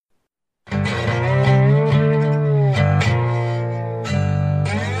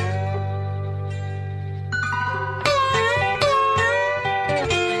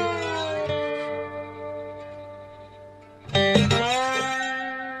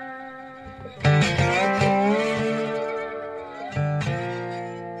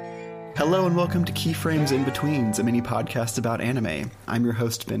Hello and welcome to Keyframes Inbetweens, a mini podcast about anime. I'm your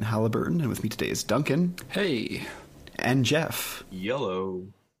host, Ben Halliburton, and with me today is Duncan. Hey. And Jeff. Yellow.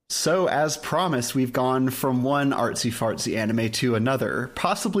 So, as promised, we've gone from one artsy-fartsy anime to another,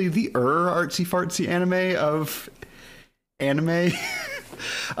 possibly the artsy-fartsy anime of anime.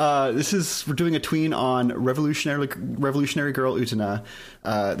 We're doing a tween on Revolutionary Girl Utena.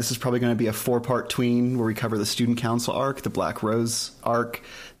 This is probably going to be a 4-part tween where we cover the Student Council arc, the Black Rose arc,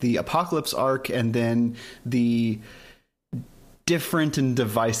 the Apocalypse arc, and then the different and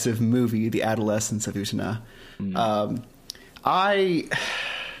divisive movie, The Adolescence of Utena.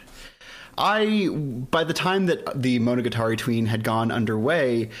 By the time that the Monogatari tween had gone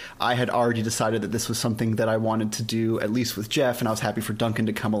underway, I had already decided that this was something that I wanted to do, at least with Jeff, and I was happy for Duncan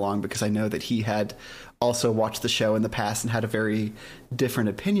to come along because I know that he had also watched the show in the past and had a very different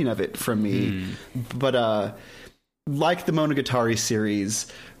opinion of it from me. But like the Monogatari series,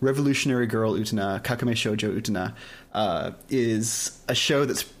 Revolutionary Girl Utena, Kakame Shoujo Utena, is a show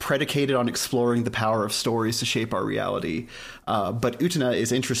that's predicated on exploring the power of stories to shape our reality. But Utena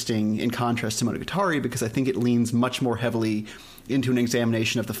is interesting in contrast to Monogatari because I think it leans much more heavily into an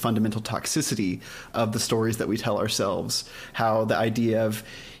examination of the fundamental toxicity of the stories that we tell ourselves. How the idea of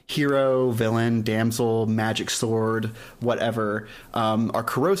hero, villain, damsel, magic sword, whatever, are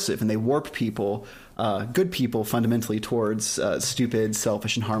corrosive and they warp people, good people fundamentally, towards stupid,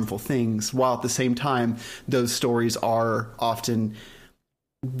 selfish, and harmful things, while at the same time those stories are often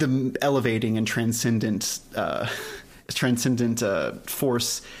the elevating and transcendent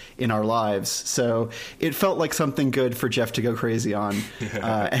force in our lives. So it felt like something good for Jeff to go crazy on,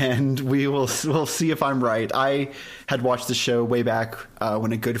 and we'll see if I'm right. I had watched the show way back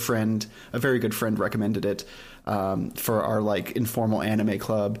when a very good friend recommended it for our informal anime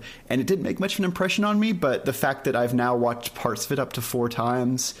club, and it didn't make much of an impression on me, but the fact that I've now watched parts of it up to 4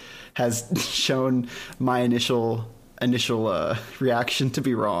 times has shown my initial reaction to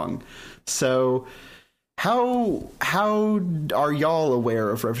be wrong. So how are y'all aware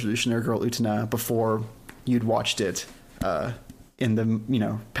of Revolutionary Girl Utena before you'd watched it in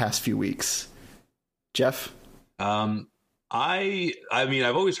the past few weeks? Jeff? I mean,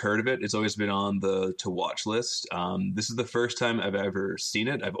 I've always heard of it. It's always been on the to watch list. This is the first time I've ever seen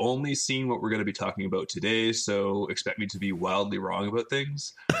it. I've only seen what we're going to be talking about today, so expect me to be wildly wrong about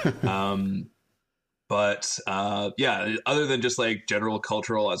things. But other than just general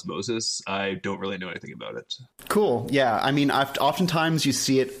cultural osmosis, I don't really know anything about it. Cool. Yeah, I mean, oftentimes you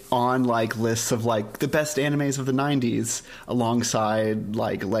see it on lists of the best animes of the 90s alongside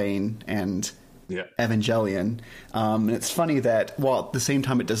Lane and Evangelion. And it's funny that while at the same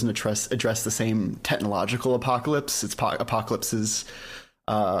time it doesn't address the same technological apocalypse, its apocalypses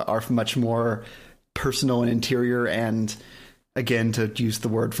are much more personal and interior, and again, to use the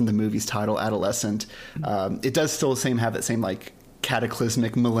word from the movie's title, adolescent, it does still have that same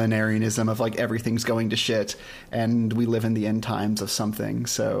cataclysmic millenarianism of everything's going to shit and we live in the end times of something.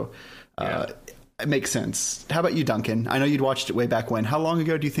 So it makes sense. How about you, Duncan? I know you'd watched it way back when. How long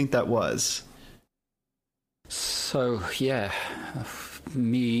ago do you think that was? So,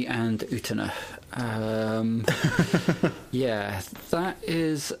 me and Utena. That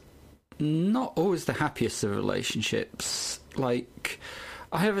is not always the happiest of relationships. I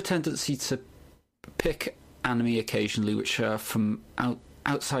have a tendency to pick anime occasionally which are from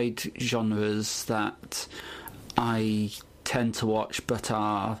outside genres that I tend to watch but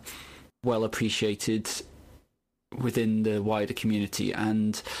are well appreciated within the wider community,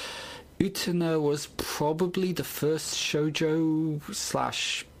 and Utena was probably the first shoujo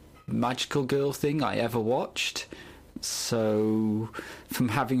 / magical girl thing I ever watched. So from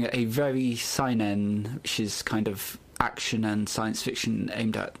having a very seinen, which is kind of action and science fiction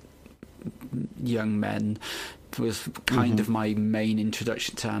aimed at young men, was kind of my main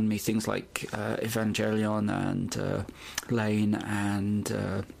introduction to anime. Things like Evangelion and Lane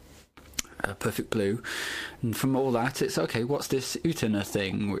and Perfect Blue. And from all that, it's okay, what's this Utena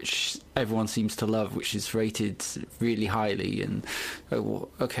thing which everyone seems to love, which is rated really highly, and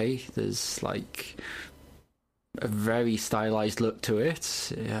there's a very stylized look to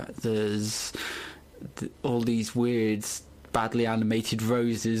it. There's all these weird, badly animated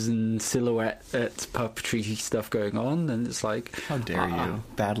roses and silhouette puppetry stuff going on, and it's how dare you?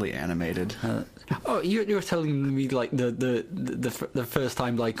 Badly animated. You're telling me the first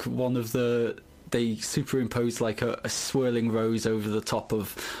time one of they superimposed a swirling rose over the top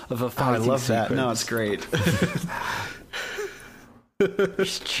of a fighting I love sequence. that. No, it's great.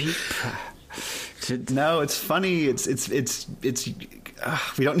 It's cheap. No, it's funny. It's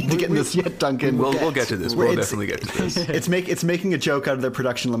we don't need to get in this yet, Duncan. We'll get to this. We'll definitely get to this. It's making a joke out of their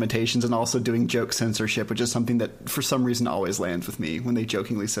production limitations and also doing joke censorship, which is something that for some reason always lands with me when they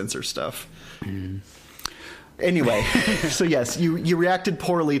jokingly censor stuff. Anyway, so yes, you reacted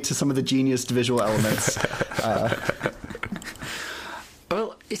poorly to some of the genius visual elements.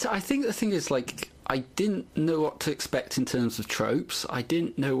 Well, I think the thing is, like, I didn't know what to expect in terms of tropes. I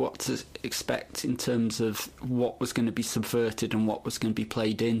didn't know what to expect in terms of what was going to be subverted and what was going to be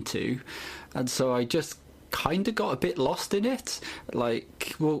played into. And so I just kind of got a bit lost in it.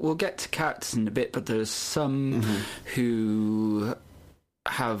 Like, we'll get to characters in a bit, but there's some who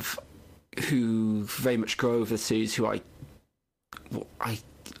very much grow over the series who I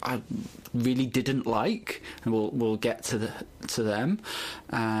really didn't like, and we'll get to them.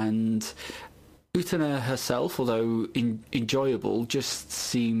 And Utena herself, although enjoyable, just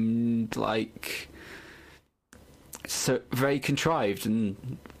seemed like so very contrived.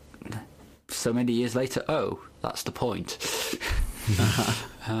 And so many years later, that's the point.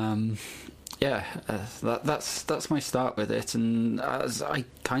 That's my start with it, and as I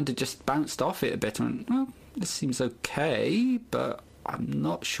kind of just bounced off it a bit and went, well, this seems okay, but I'm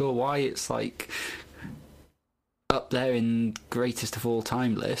not sure why it's like up there in greatest of all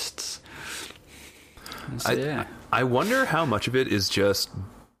time lists. So, I wonder how much of it is just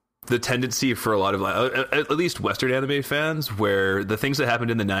the tendency for a lot of, at least Western anime fans, where the things that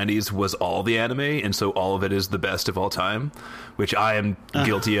happened in the 90s was all the anime, and so all of it is the best of all time, which I am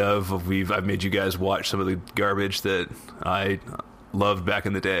guilty of. I've made you guys watch some of the garbage that I loved back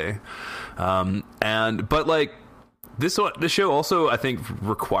in the day. But like, this show also, I think,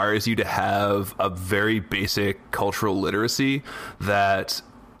 requires you to have a very basic cultural literacy that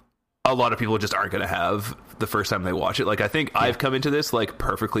a lot of people just aren't going to have the first time they watch it. Like, I think I've come into this like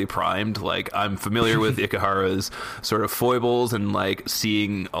perfectly primed. Like, I'm familiar with Ikuhara's sort of foibles, and like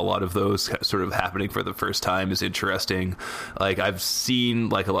seeing a lot of those sort of happening for the first time is interesting. Like, I've seen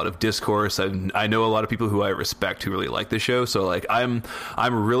like a lot of discourse. I know a lot of people who I respect who really like the show. So like, I'm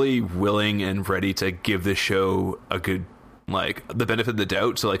really willing and ready to give this show a good, like, the benefit of the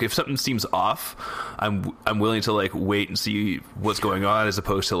doubt. So like, if something seems off, I'm willing to like wait and see what's going on, as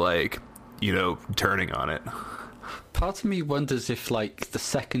opposed to like, you know, turning on it. Part of me wonders if, like, the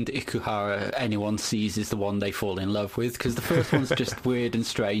second Ikuhara anyone sees is the one they fall in love with, because the first one's just weird and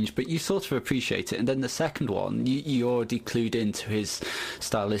strange, but you sort of appreciate it, and then the second one, you already clued into his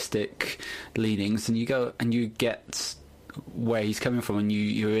stylistic leanings, and you go and you get where he's coming from, and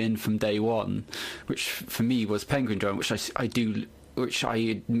you're in from day one, which for me was Penguin Drum, which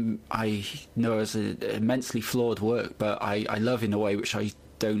I know is an immensely flawed work, but I love in a way which I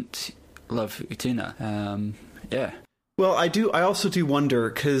don't love Utena. Well, I also do wonder,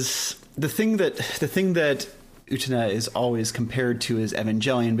 because the thing that Utena is always compared to is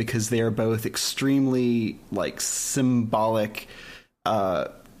Evangelion, because they are both extremely like symbolic,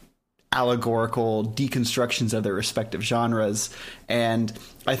 allegorical deconstructions of their respective genres. And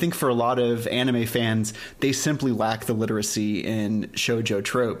I think for a lot of anime fans, they simply lack the literacy in shoujo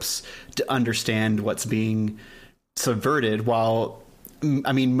tropes to understand what's being subverted. While,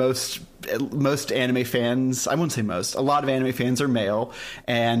 I mean, most anime fans, I won't say most, a lot of anime fans are male,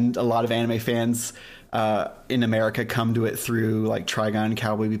 and a lot of anime fans in America come to it through like Trigun,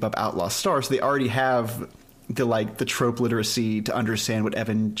 Cowboy Bebop, Outlaw Star, so they already have the trope literacy to understand what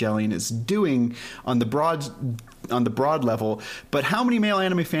Evangelion is doing on the broad level. But how many male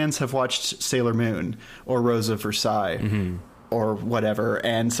anime fans have watched Sailor Moon or Rosa Versailles or whatever?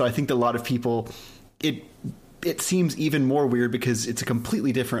 And so I think that a lot of people, it seems even more weird because it's a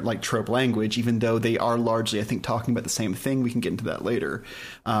completely different like trope language, even though they are largely, I think, talking about the same thing. We can get into that later.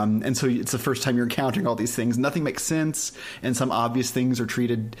 And so it's the first time you're encountering all these things. Nothing makes sense, and some obvious things are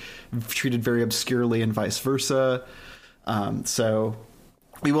treated very obscurely, and vice versa. So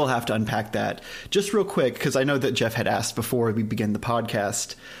we will have to unpack that. Just real quick, because I know that Jeff had asked before we begin the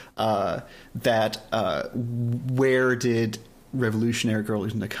podcast where did Revolutionary Girl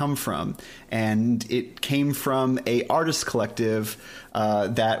Utena come from, and it came from a artist collective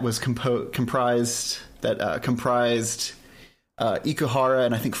that was comprised Ikuhara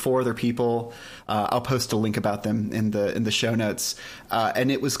and I think 4 other people. I'll post a link about them in the show notes.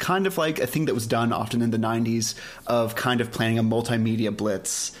 And it was kind of like a thing that was done often in the 90s of kind of planning a multimedia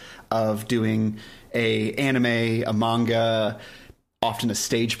blitz of doing a anime, a manga, often a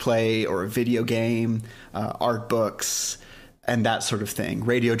stage play or a video game, art books, and that sort of thing,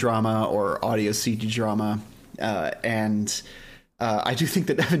 radio drama or audio CD drama. And I do think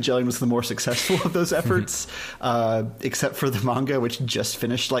that Evangelion was the more successful of those efforts, except for the manga, which just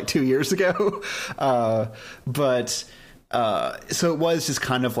finished like 2 years ago. But So it was just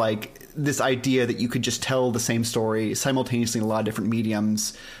kind of like this idea that you could just tell the same story simultaneously in a lot of different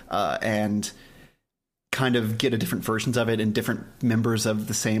mediums, and kind of get a different versions of it, and different members of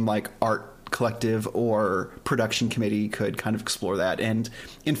the same like art collective or production committee could kind of explore that. And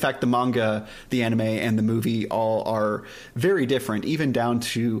in fact, the manga, the anime, and the movie all are very different, even down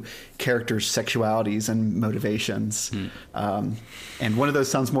to characters' sexualities and motivations. And one of those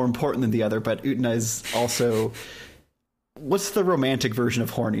sounds more important than the other, but Utena is also... What's the romantic version of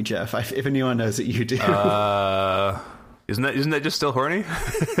horny, Jeff? If anyone knows it, you do. Isn't that just still horny?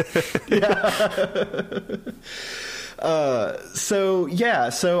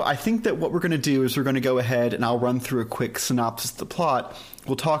 So I think that what we're going to do is we're going to go ahead and I'll run through a quick synopsis of the plot.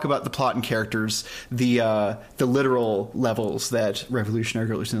 We'll talk about the plot and characters, the literal levels that Revolutionary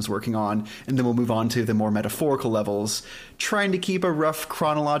Girlison is working on, and then we'll move on to the more metaphorical levels, trying to keep a rough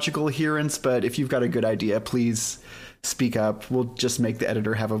chronological adherence, but if you've got a good idea, please speak up. We'll just make the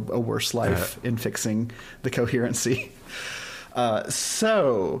editor have a worse life in fixing the coherency.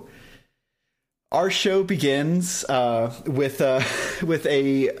 So our show begins with a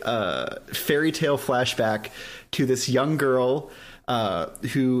fairy tale flashback to this young girl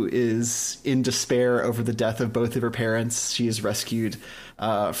who is in despair over the death of both of her parents. She is rescued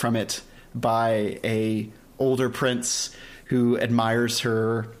from it by a older prince who admires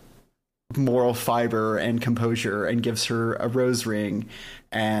her moral fiber and composure and gives her a rose ring,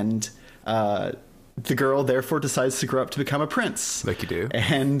 and the girl therefore decides to grow up to become a prince, like you do.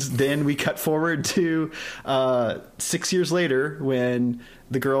 And then we cut forward to 6 years later, when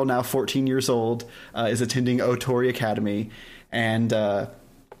the girl, now 14 years old, is attending Otori Academy, and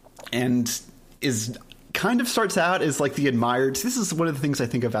is kind of starts out as like the admired. This is one of the things I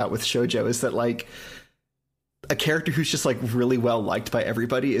think about with shoujo, is that like a character who's just like really well liked by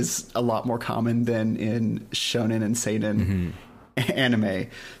everybody is a lot more common than in shonen and seinen anime.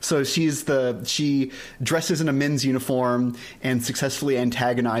 So she dresses in a men's uniform and successfully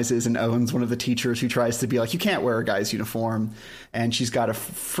antagonizes and owns one of the teachers who tries to be like, you can't wear a guy's uniform. And she's got a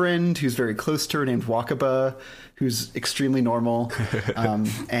friend who's very close to her named Wakaba, who's extremely normal.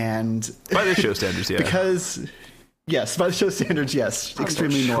 And by the show standards, yeah. Because yes, by the show standards, yes,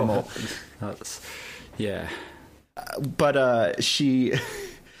 extremely normal. Yeah. But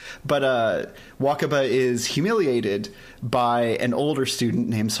Wakaba is humiliated by an older student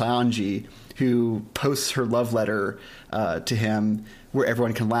named Sayanji, who posts her love letter to him where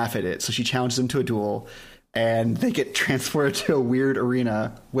everyone can laugh at it. So she challenges him to a duel, and they get transported to a weird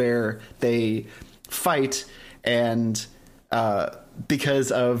arena where they fight, and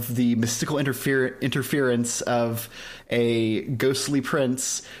because of the mystical interference of a ghostly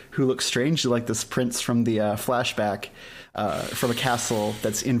prince who looks strangely like this prince from the flashback from a castle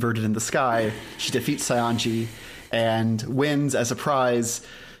that's inverted in the sky, she defeats Sayanji and wins as a prize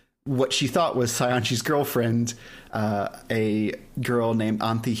what she thought was Sayanji's girlfriend, a girl named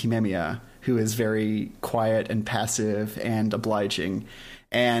Anthi Himemiya, who is very quiet and passive and obliging,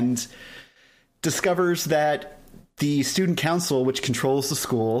 and discovers that the student council, which controls the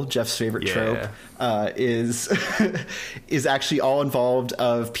school, Jeff's favorite trope, is actually all involved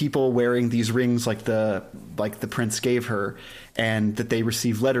of people wearing these rings like the prince gave her, and that they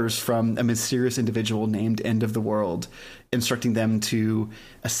receive letters from a mysterious individual named End of the World, instructing them to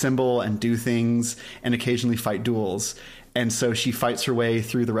assemble and do things and occasionally fight duels. And so she fights her way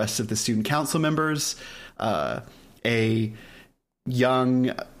through the rest of the student council members, a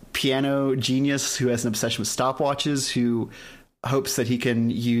young piano genius who has an obsession with stopwatches, who hopes that he can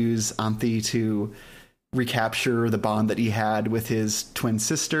use Anthi to recapture the bond that he had with his twin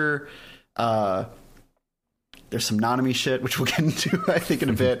sister. There's some Nanami shit, which we'll get into, I think, in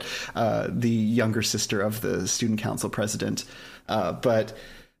a bit. The younger sister of the student council president. But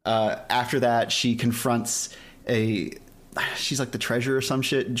after that, she confronts she's like the treasurer or some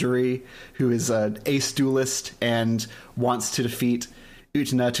shit, Juri, who is an ace duelist and wants to defeat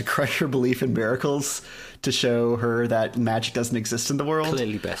Utena to crush her belief in miracles, to show her that magic doesn't exist in the world.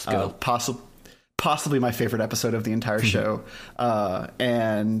 Clearly best girl. Possibly my favorite episode of the entire show.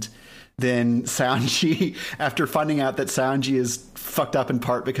 And then Sayanji, after finding out that Sayanji is fucked up in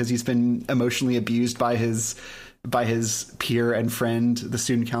part because he's been emotionally abused by his peer and friend, the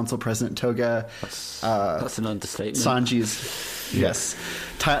student council president Toga. That's an understatement.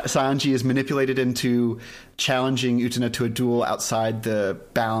 Sayanji is manipulated into challenging Utena to a duel outside the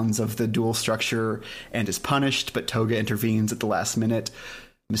bounds of the duel structure and is punished, but Toga intervenes at the last minute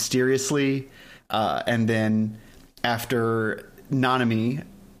mysteriously. And then after Nanami,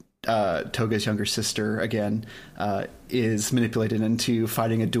 Toga's younger sister, again, is manipulated into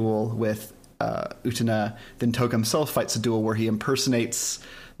fighting a duel with Utena, then Toga himself fights a duel where he impersonates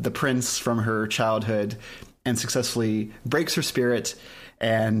the prince from her childhood and successfully breaks her spirit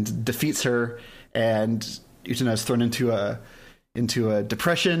and defeats her, and Utena is thrown into a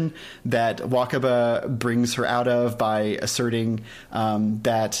depression that Wakaba brings her out of by asserting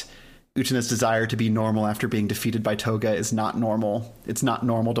that Utena's desire to be normal after being defeated by Toga is not normal. It's not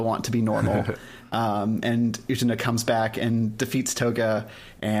normal to want to be normal. And Utena comes back and defeats Toga,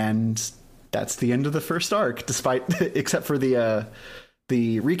 and that's the end of the first arc, except for the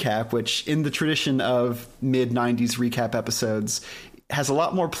recap, which in the tradition of mid-90s recap episodes has a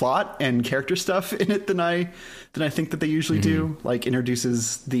lot more plot and character stuff in it than I think that they usually do. Like,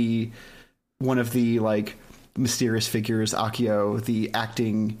 introduces one of the like mysterious figures, Akio, the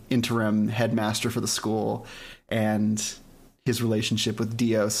acting interim headmaster for the school, and his relationship with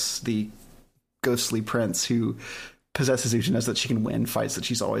Dios, the ghostly prince who possesses Utena so that she can win fights that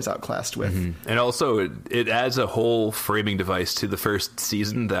she's always outclassed with. And also it adds a whole framing device to the first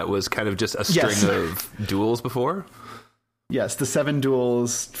season that was kind of just a string of duels before. Yes, the 7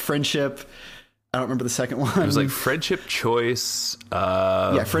 duels, friendship. I don't remember the second one. It was like friendship, choice.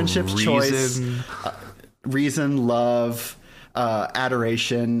 Friendship, choice, reason, love,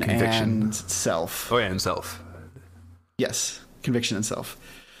 adoration, conviction. And self. Oh yeah, and self. Yes, conviction and self.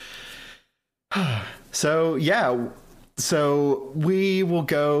 So we will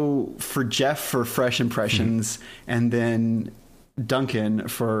go for Jeff for fresh impressions, and then Duncan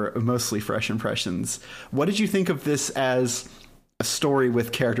for mostly fresh impressions. What did you think of this as a story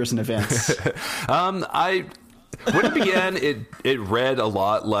with characters and events? When it began, it read a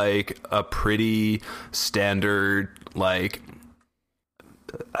lot like a pretty standard, like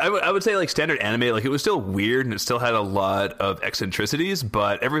I would say like standard anime. Like, it was still weird and it still had a lot of eccentricities,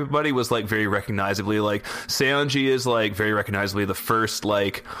 but everybody was like very recognizably, like Seonji is like very recognizably the first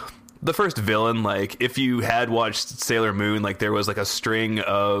villain. Like, if you had watched Sailor Moon, like there was like a string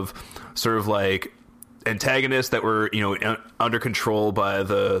of sort of like antagonists that were, you know, under control by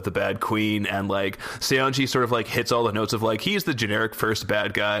the bad queen, and like Seonji sort of like hits all the notes of like, he's the generic first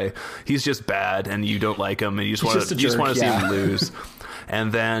bad guy. He's just bad and you don't like him and you just want to see him lose.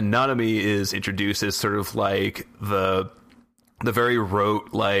 And then Nanami is introduced as sort of like the very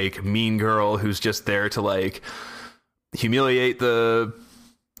rote, like, mean girl who's just there to like humiliate the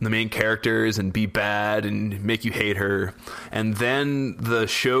main characters and be bad and make you hate her. And then the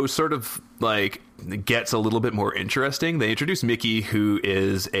show sort of like gets a little bit more interesting. They introduce Mickey, who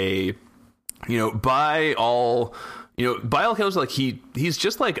is a, you know, by all accounts, like he's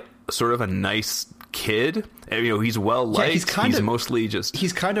just like sort of a nice kid. You know, he's well liked. He's kind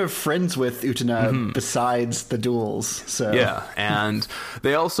of friends with Utena besides the duels. So yeah, and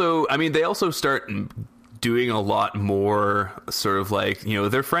they also start doing a lot more sort of like, you know,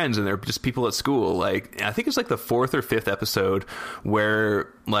 they're friends and they're just people at school. Like, I think it's like the 4th or 5th episode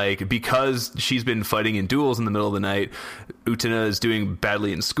where, like, because she's been fighting in duels in the middle of the night, Utena is doing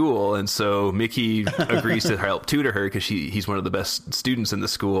badly in school, and so Mickey agrees to help tutor her because he's one of the best students in the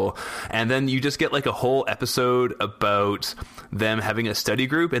school. And then you just get like a whole episode about them having a study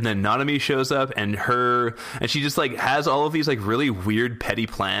group, and then Nanami shows up and she just like has all of these like really weird petty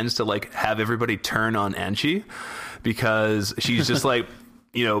plans to like have everybody turn on Anchi, because she's just like,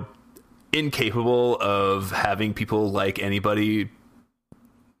 you know, incapable of having people like anybody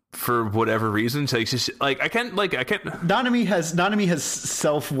for whatever reason. So it's just like I can't. Nanami has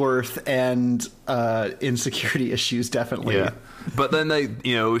self-worth and insecurity issues, definitely. Yeah. But then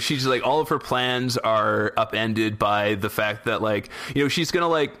she's like, all of her plans are upended by the fact that, like, you know, she's gonna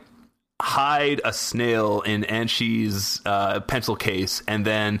like hide a snail in Anshi's pencil case and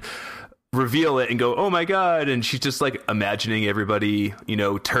then reveal it and go, oh my god, and she's just like imagining everybody, you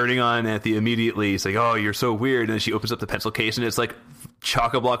know, turning on Anthe immediately. It's like, oh, you're so weird. And then she opens up the pencil case and it's like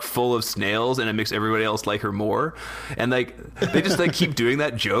chock-a-block full of snails, and it makes everybody else like her more. And like they just like keep doing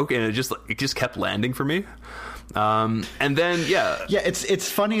that joke, and it just kept landing for me. And then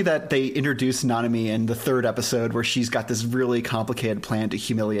it's funny that they introduced Nanami in the 3rd episode, where she's got this really complicated plan to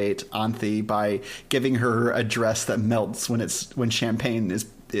humiliate Anthe by giving her a dress that melts when champagne is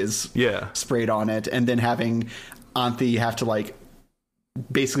sprayed on it, and then having Anthe have to like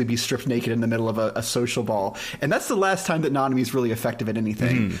basically be stripped naked in the middle of a social ball. And that's the last time that Nanami's really effective at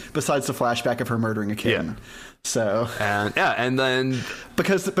anything besides the flashback of her murdering a kitten. Yeah. So and then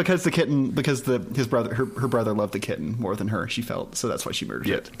because her brother loved the kitten more than her, she felt, so that's why she murdered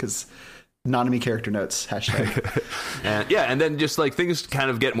it, because Nanami character notes, hashtag. and then just like things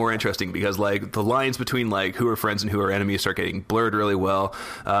kind of get more interesting because like the lines between like who are friends and who are enemies start getting blurred really well.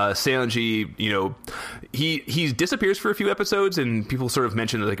 Seonji, he disappears for a few episodes, and people sort of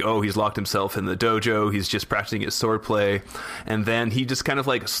mention like, oh, he's locked himself in the dojo, he's just practicing his swordplay, and then he just kind of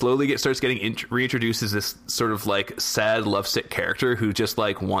like slowly starts getting reintroduced as this sort of like sad lovesick character who just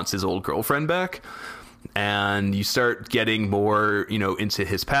like wants his old girlfriend back. And you start getting more, into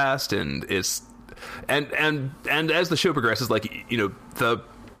his past, and it's and as the show progresses, like the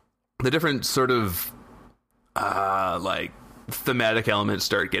different sort of like thematic elements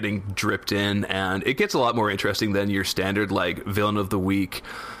start getting dripped in, and it gets a lot more interesting than your standard like villain of the week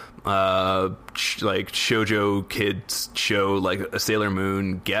like shoujo kids show like a Sailor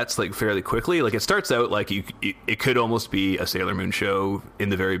Moon gets like fairly quickly. Like it starts out like it could almost be a Sailor Moon show in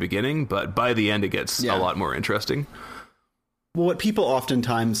the very beginning, but by the end it gets a lot more interesting. Well, what people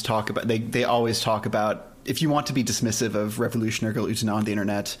oftentimes talk about, they always talk about, if you want to be dismissive of Revolutionary Girl Utena on the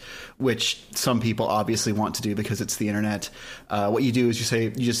internet, which some people obviously want to do because it's the internet, what you do is you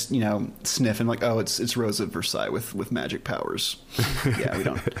just sniff and like, oh, it's Rose of Versailles with magic powers. Yeah, we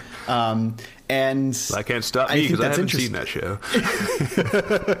don't. And I can't stop me because I haven't seen that show.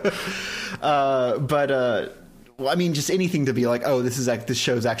 Well, I mean, just anything to be like, oh, this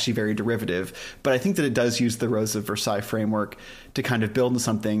show's actually very derivative. But I think that it does use the Rose of Versailles framework to kind of build into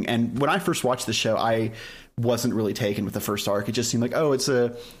something. And when I first watched the show, I wasn't really taken with the first arc. It just seemed like, oh, it's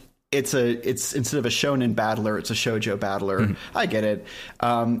instead of a shonen battler, it's a shoujo battler. Mm-hmm. I get it.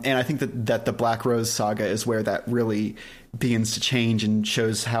 And I think that the Black Rose saga is where that really begins to change and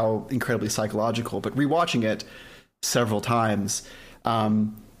shows how incredibly psychological. But rewatching it several times,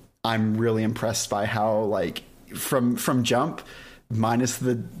 I'm really impressed by how, like, from jump, minus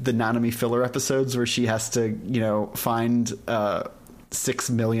the Nanami filler episodes where she has to find 6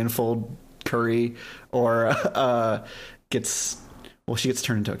 million fold curry, or she gets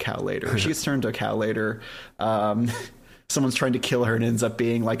turned into a cow later. Someone's trying to kill her and ends up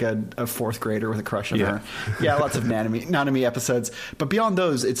being like a fourth grader with a crush on her. Yeah, lots of Nanami episodes. But beyond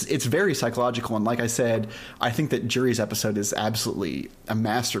those, it's very psychological. And like I said, I think that Juri's episode is absolutely a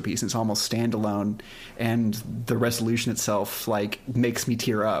masterpiece. It's almost standalone. And the resolution itself like makes me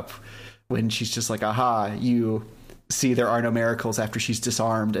tear up when she's just like, aha, you see there are no miracles after she's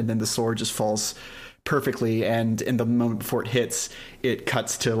disarmed. And then the sword just falls perfectly. And in the moment before it hits, it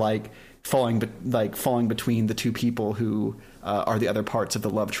cuts to like falling between the two people who are the other parts of the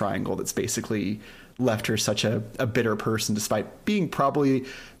love triangle that's basically left her such a bitter person, despite being probably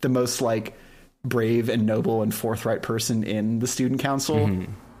the most like brave and noble and forthright person in the student council.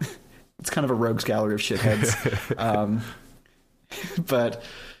 Mm-hmm. It's kind of a rogues gallery of shitheads. But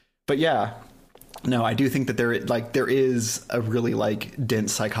yeah, no, I do think that there is a really like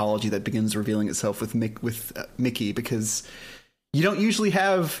dense psychology that begins revealing itself with Mickey, because you don't usually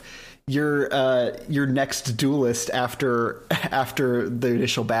have your next duelist after the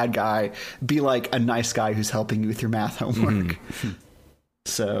initial bad guy be like a nice guy who's helping you with your math homework. Mm-hmm.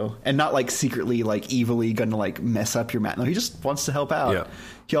 So, and not like secretly like evilly gonna like mess up your math. No, he just wants to help out. Yeah.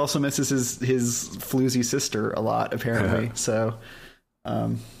 He also misses his floozy sister a lot, apparently. Uh-huh. So,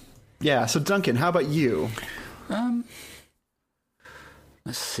 yeah. So Duncan, how about you?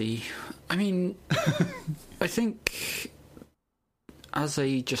 Let's see. I mean, I think as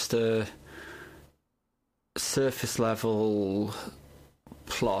just a surface level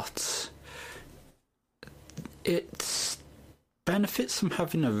plot, it benefits from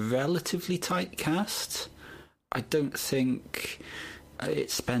having a relatively tight cast. I don't think it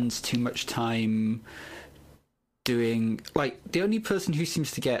spends too much time doing, like, the only person who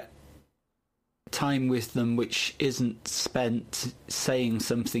seems to get time with them which isn't spent saying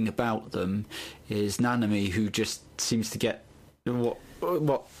something about them is Nanami, who just seems to get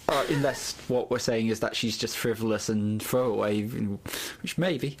unless what we're saying is that she's just frivolous and throwaway, which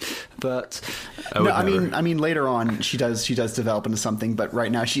maybe, but no, I mean later on she does develop into something, but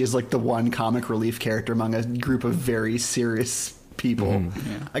right now she is like the one comic relief character among a group of very serious people.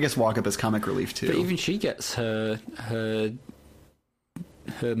 Mm-hmm. Yeah. I guess Walk Up is comic relief too. But even she gets her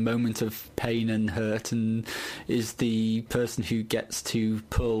moment of pain and hurt, and is the person who gets to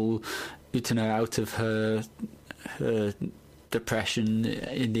pull Utena out of her depression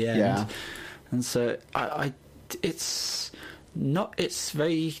in the end. Yeah. And so it's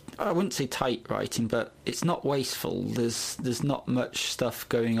very, I wouldn't say tight writing, but it's not wasteful. There's not much stuff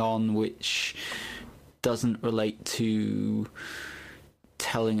going on which doesn't relate to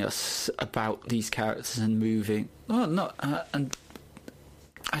telling us about these characters and moving. Well, not and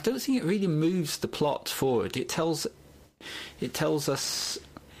I don't think it really moves the plot forward. It tells us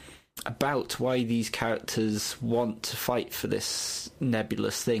about why these characters want to fight for this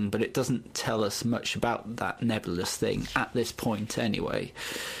nebulous thing, but it doesn't tell us much about that nebulous thing at this point anyway.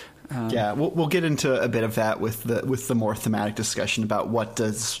 Yeah, we'll get into a bit of that with the more thematic discussion about what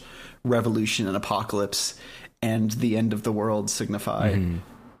does revolution and apocalypse and the end of the world signify.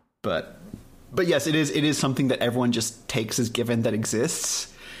 But yes, it is something that everyone just takes as given that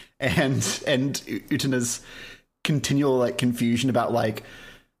exists, and Utena's continual like confusion about like,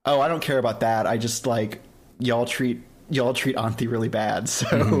 oh, I don't care about that. I just like y'all treat Anthi really bad,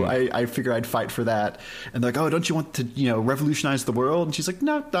 so I figure I'd fight for that. And they're like, oh, don't you want to revolutionize the world? And she's like,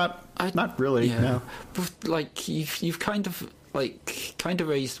 no, not really. Yeah. No. But like you've kind of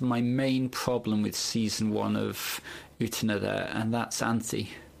raised my main problem with season 1 of Utena there, and that's Anthi.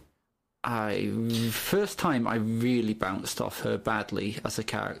 First time I really bounced off her badly as a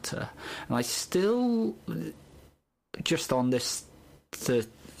character, and I still, just on this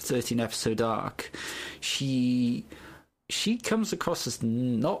 13 episode arc, she comes across as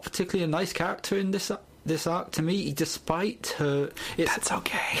not particularly a nice character in this arc to me, despite her. That's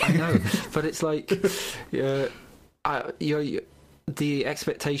okay. I know, but it's like the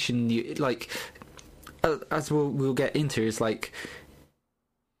expectation, as we'll get into, is like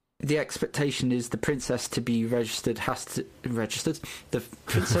the expectation is the princess to be registered the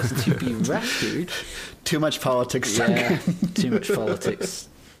princess to be rescued. Too much politics. Yeah, too much politics.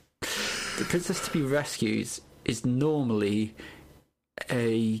 The princess to be rescued is normally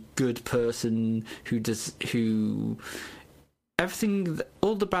a good person who everything,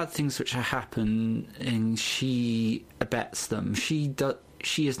 all the bad things which are happening, she abets them. She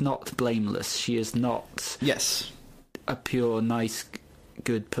is not blameless. She is not a pure nice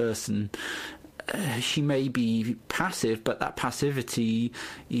good person. She may be passive, but that passivity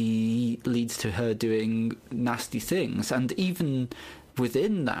leads to her doing nasty things. And even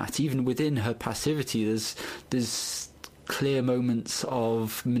within her passivity, there's clear moments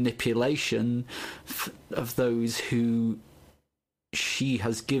of manipulation of those who she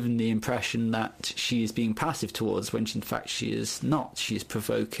has given the impression that she is being passive towards, when in fact she is not. She is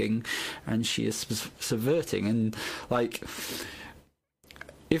provoking and she is subverting. And like,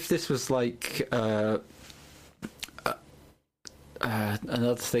 if this was like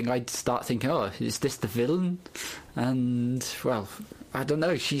another thing, I'd start thinking, oh, is this the villain? And well, I don't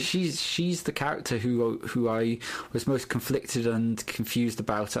know. She's the character who I was most conflicted and confused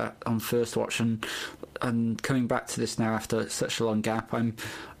about on first watch, and coming back to this now after such a long gap,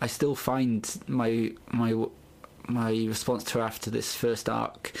 I still find my response to her after this first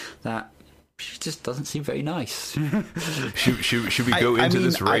arc that she just doesn't seem very nice. should we go into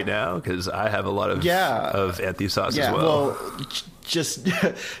this right now? Because I have a lot of Anthi's thoughts as well. Well, just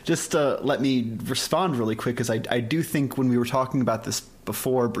let me respond really quick, because I do think when we were talking about this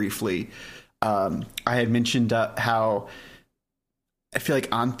before briefly, I had mentioned how I feel like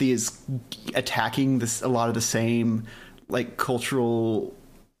Anthi is attacking a lot of the same like cultural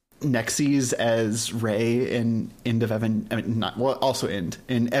nexes as Rey in Evangelion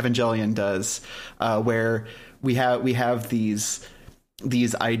does, where we have these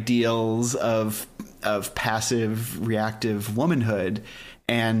ideals of passive reactive womanhood,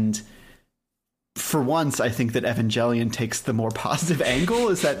 and for once I think that Evangelion takes the more positive angle,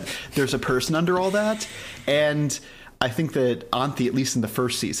 is that there's a person under all that. And I think that Anthi, at least in the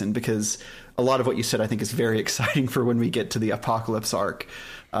first season, because a lot of what you said I think is very exciting for when we get to the Apocalypse arc,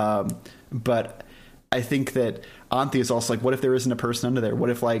 but I think that Anthi is also like, what if there isn't a person under there? What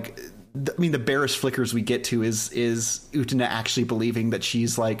if the barest flickers we get to is Utena actually believing that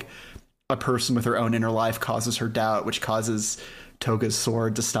she's like a person with her own inner life causes her doubt, which causes Toga's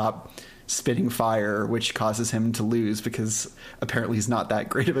sword to stop spitting fire, which causes him to lose, because apparently he's not that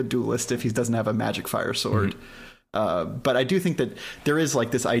great of a duelist if he doesn't have a magic fire sword. But I do think that there is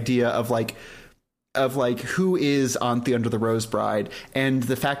like this idea of who is Anthi under the Rose Bride, and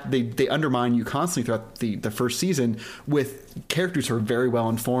the fact that they undermine you constantly throughout the first season with characters who are very well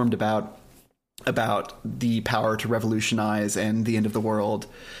informed about the power to revolutionize and the end of the world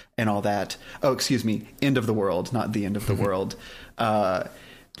and all that. Oh, excuse me, end of the world, not the end of the world. Are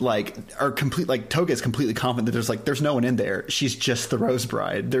complete, like Toga is completely confident that there's no one in there. She's just the Rose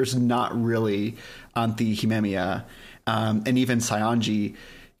Bride. There's not really Anthi Himemiya, and even Saionji,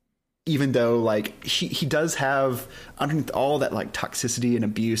 even though like he does have underneath all that like toxicity and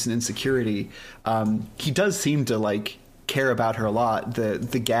abuse and insecurity, he does seem to like care about her a lot.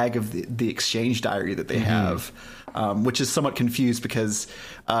 The gag of the exchange diary that they have, which is somewhat confused because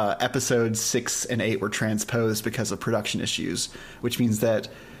episodes 6 and 8 were transposed because of production issues, which means that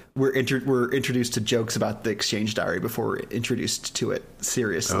we're introduced to jokes about the exchange diary before we're introduced to it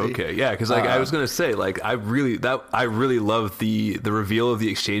seriously. Okay, yeah, because like I was gonna say, like I really love the reveal of the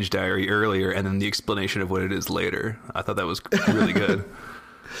exchange diary earlier, and then the explanation of what it is later. I thought that was really good.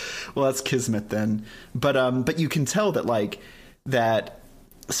 Well, that's kismet then. But you can tell that that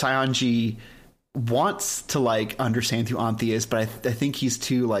Saionji wants to understand who Anthy is, but I think he's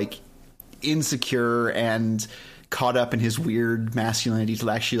too insecure and caught up in his weird masculinity to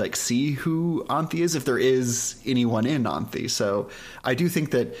actually see who Anthy is, if there is anyone in Anthy. So I do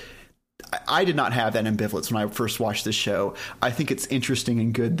think that I did not have that ambivalence when I first watched this show. I think it's interesting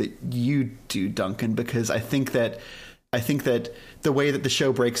and good that you do, Duncan, because I think that the way that the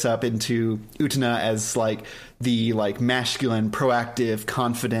show breaks up into Utena as the masculine, proactive,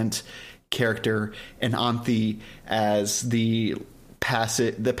 confident character, and Anthy as the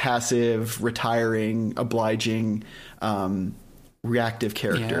passive, retiring, obliging, reactive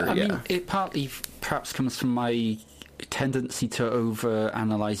character. I mean, it partly perhaps comes from my tendency to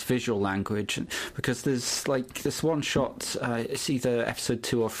over-analyze visual language, because there's this one shot, it's either episode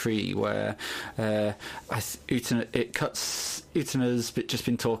 2 or 3, where Utena's just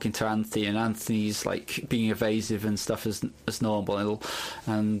been talking to Anthy, and Anthony's being evasive and stuff as normal,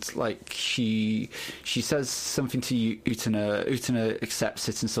 and she says something to Utena accepts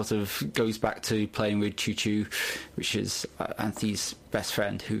it and sort of goes back to playing with Choo Choo, which is Anthy's best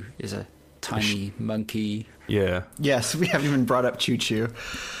friend, who is a tiny monkey. Yeah. Yes, we haven't even brought up Choo Choo.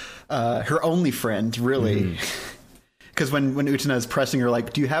 Her only friend, really. Because when Utena is pressing her,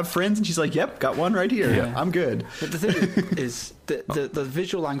 do you have friends? And she's like, yep, got one right here. Yeah. I'm good. But the thing is, the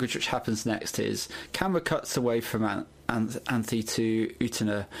visual language which happens next is camera cuts away from Anthy to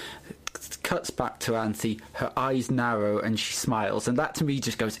Utena, cuts back to Anthy, her eyes narrow, and she smiles, and that to me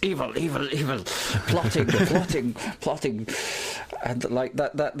just goes evil, plotting, plotting, and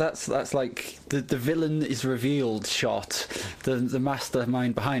that's the villain is revealed shot, the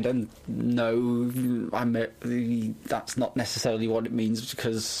mastermind behind, and no, that's not necessarily what it means,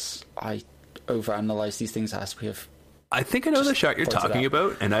 because I overanalyze these things, as we have. I think I know the shot you're talking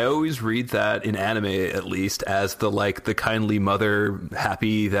about, and I always read that in anime, at least, as the kindly mother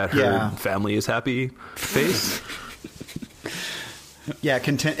happy that her family is happy face. Yeah,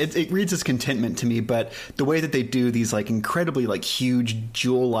 it reads as contentment to me, but the way that they do these incredibly huge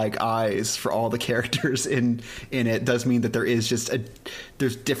jewel-like eyes for all the characters in it does mean that there is just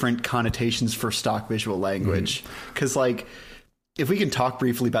there's different connotations for stock visual language, because if we can talk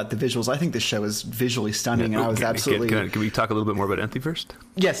briefly about the visuals, I think this show is visually stunning, and I was absolutely... Can we talk a little bit more about Anthy first?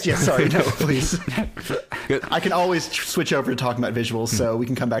 Yes, sorry, no, please. I can always switch over to talking about visuals, so we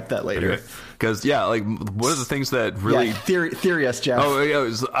can come back to that later. Because, one of the things that really... Yeah, theory us, Jeff. Oh, yeah,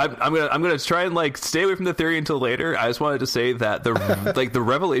 I'm gonna try and, stay away from the theory until later. I just wanted to say that the the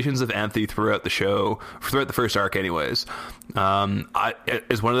revelations of Anthy throughout the show, throughout the first arc anyways,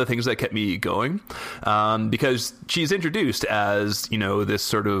 is one of the things that kept me going, because she's introduced as this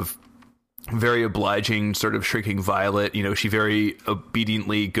sort of very obliging, sort of shrinking violet. She very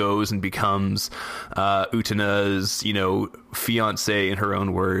obediently goes and becomes Utena's fiance, in her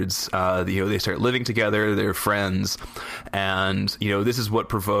own words. They start living together, they're friends, and this is what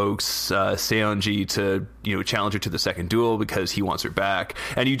provokes Saionji to challenge her to the second duel, because he wants her back,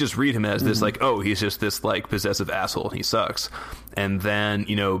 and you just read him as this he's just this possessive asshole, he sucks. And then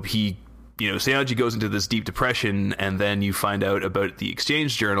Saionji goes into this deep depression, and then you find out about the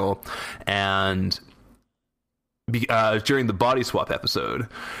exchange journal, and during the body swap episode,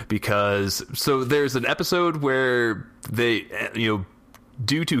 because there's an episode where they,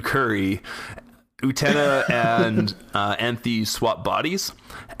 due to Curry, Utena and Anthy swap bodies,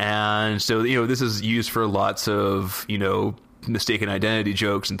 and so this is used for lots of mistaken identity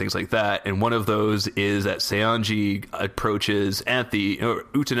jokes and things like that. And one of those is that Saionji approaches Anthy, or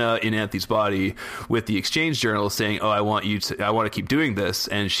Utena in Anthy's body, with the exchange journal, saying, "Oh, I want to keep doing this."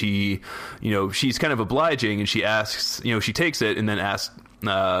 And she, she's kind of obliging, and she asks, she takes it and then asks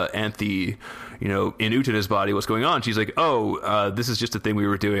Anthy, in Utena's body, what's going on. She's like, "Oh, this is just a thing we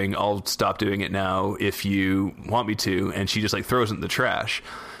were doing. I'll stop doing it now if you want me to." And she just throws it in the trash.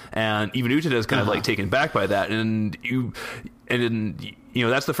 And even Utena is kind of taken back by that, and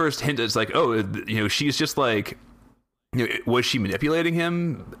that's the first hint. It's she's just was she manipulating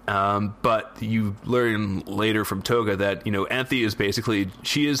him? But you learn later from Toga that Anthy is basically,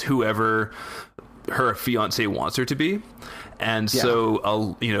 she is whoever her fiance wants her to be, and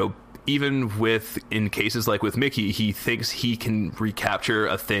so even in cases like with Mickey, he thinks he can recapture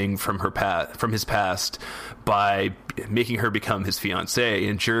a thing from his past by making her become his fiancée.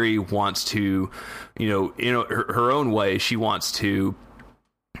 And Juri wants to, in her own way, she wants to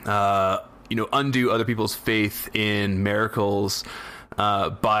undo other people's faith in miracles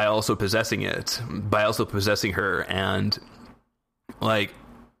by also possessing her, and like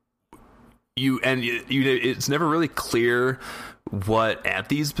it's never really clear what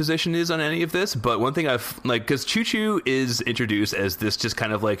Anthe's position is on any of this, but one thing I've like, because Choo Choo is introduced as this just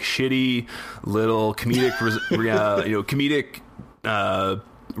kind of like shitty little comedic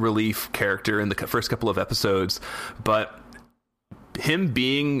relief character in the first couple of episodes, but him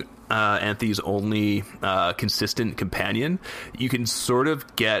being Anthe's only consistent companion, you can sort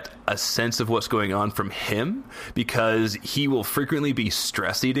of get a sense of what's going on from him, because he will frequently be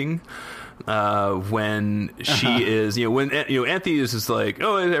stress eating when she is, when Anthe is just like,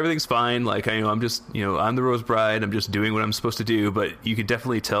 oh, everything's fine, like I'm just, I'm the Rose Bride, I'm just doing what I'm supposed to do, but you can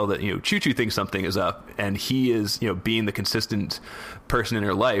definitely tell that Choo Choo thinks something is up, and he is being the consistent person in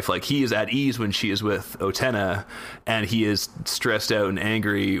her life. Like, he is at ease when she is with Utena, and he is stressed out and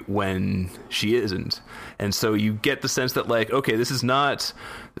angry when she isn't. And so you get the sense that, like, okay, this is not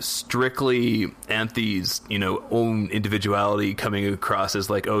strictly Anthe's own individuality coming across as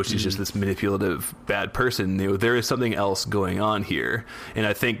like, oh, she's just this manipulative bad person. There is something else going on here, and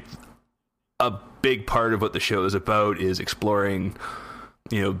I think a big part of what the show is about is exploring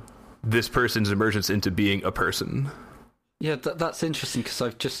this person's emergence into being a person. Yeah, that's interesting, because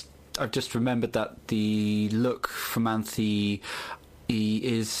I've just remembered that the look from Anthe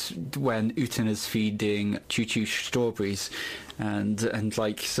is when Utena's feeding Choo Choo strawberries, and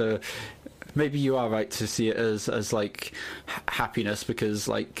like, so maybe you are right to see it as like happiness, because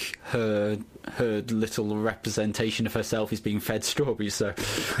like her little representation of herself is being fed strawberries. So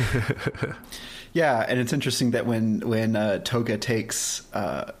yeah, and it's interesting that when Toga takes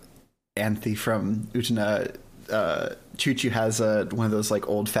Anthe from Utena, Choo Choo has one of those like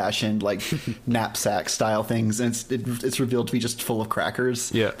old fashioned like knapsack style things, and it's revealed to be just full of crackers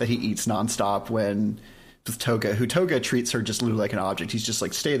that he eats nonstop when with Toga, who Toga treats her just literally like an object. He's just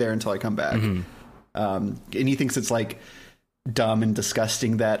like, stay there until I come back. And he thinks it's like dumb and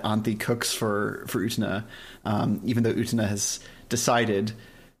disgusting that Anthe cooks for Utena, even though Utena has decided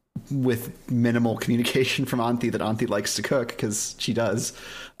with minimal communication from Anthe that Anthe likes to cook, because she does.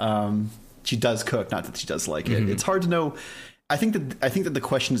 She does cook, not that she does like it. It's hard to know. I think that the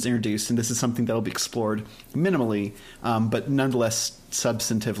question is introduced, and this is something that'll be explored minimally, but nonetheless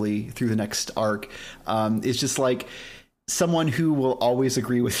substantively through the next arc. It's just like, someone who will always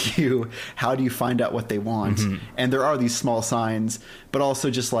agree with you, how do you find out what they want? And there are these small signs, but also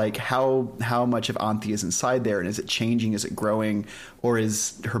just like how much of Anthe is inside there, and is it changing? Is it growing? Or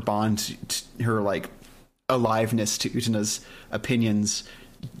is her bond, her like aliveness to Utena's opinions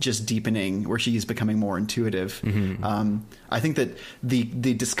just deepening, where she's becoming more intuitive? I think that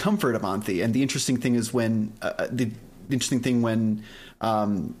the discomfort of Anthe, and the interesting thing is when the interesting thing when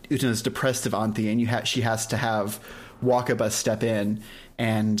Utena's depressed of Anthe, and she has to have Wakaba step in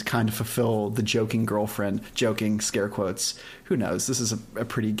and kind of fulfill the joking girlfriend, joking scare quotes. Who knows? This is a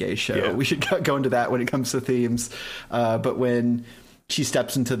pretty gay show. Yeah. We should go into that when it comes to themes. But when she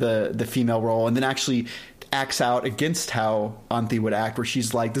steps into the female role and then actually acts out against how Anthe would act, where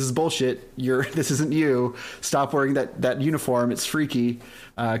she's like, this is bullshit, this isn't you, stop wearing that uniform, it's freaky,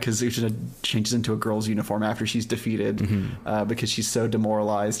 because Utena changes into a girl's uniform after she's defeated, because she's so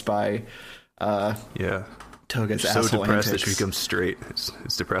demoralized by Toga's asshole so depressed antics. that she becomes straight.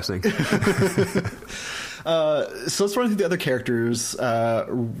 It's depressing. So let's run through the other characters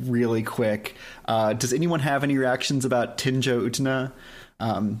really quick. Does anyone have any reactions about Tenjo Utena?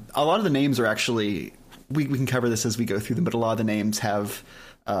 A lot of the names are actually, we can cover this as we go through them, but a lot of the names have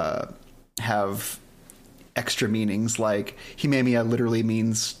extra meanings. Like Himemiya literally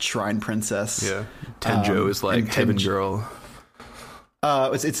means shrine princess. Yeah, Tenjo is like heaven girl.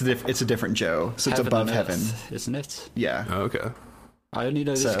 It's a different Joe, so Heaven it's above and heaven, Earth, isn't it? Yeah. Oh, okay. I only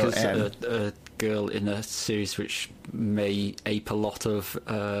know this because and a girl in a series which may ape a lot of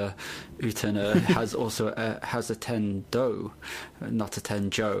Utena has also has a Tendo, not a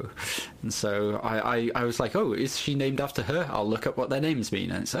Tenjo, and so I was like, oh, is she named after her? I'll look up what their names mean,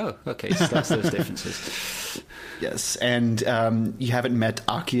 and it's okay, so that's those differences. Yes, and you haven't met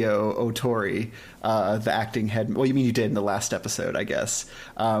Akio Otori, the acting head. Well, you mean you did in the last episode, I guess.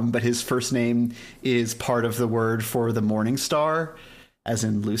 But his first name is part of the word for the morning star, as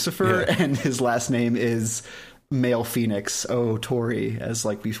in Lucifer, and his last name is male phoenix Otori, as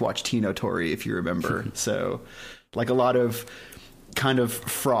like we've watched Teen Otori, if you remember. So, like a lot of kind of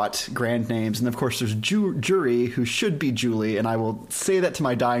fraught grand names. And of course, there's Juri, who should be Julie, and I will say that to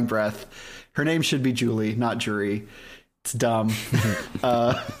my dying breath. Her name should be Julie, not Juri. It's dumb.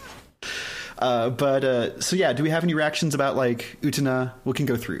 So yeah, do we have any reactions about like Utena? We can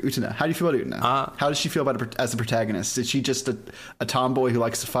go through Utena. How do you feel about Utena? How does she feel about as a protagonist? Is she just a tomboy who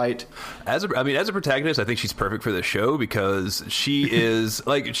likes to fight? As a protagonist, I think she's perfect for the show because she is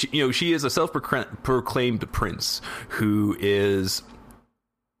like she is a self-proclaimed prince who is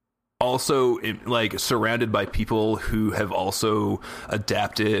also like surrounded by people who have also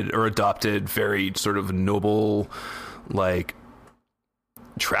adopted very sort of noble like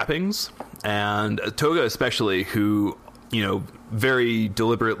trappings, and Toga especially, who very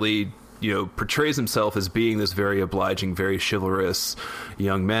deliberately portrays himself as being this very obliging, very chivalrous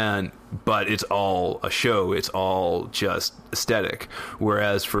young man, but it's all a show, it's all just aesthetic.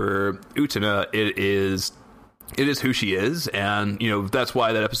 Whereas for Utena, it is who she is, and that's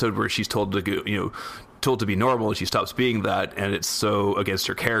why that episode where she's told to go, told to be normal, and she stops being that, and it's so against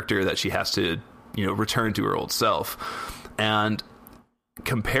her character that she has to return to her old self. And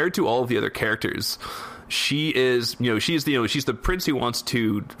compared to all of the other characters, she is, she's the prince who wants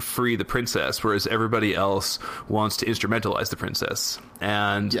to free the princess, whereas everybody else wants to instrumentalize the princess.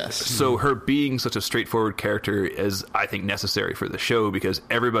 And so her being such a straightforward character is, I think, necessary for the show, because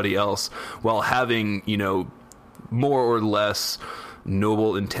everybody else, while having, more or less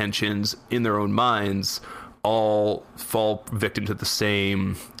noble intentions in their own minds, all fall victim to the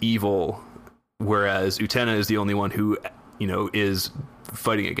same evil, whereas Utena is the only one who is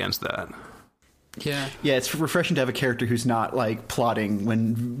fighting against that. Yeah, it's refreshing to have a character who's not like plotting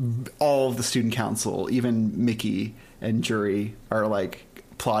when all of the student council, even Mickey and Jury, are like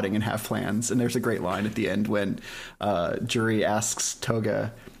plotting and have plans. And there's a great line at the end when Jury asks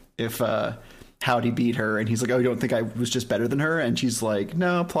Toga if Howdy beat her, and he's like, "Oh, you don't think I was just better than her?" And she's like,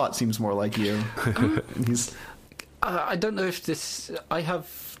 "No, plot seems more like you." And he's, I don't know if this. I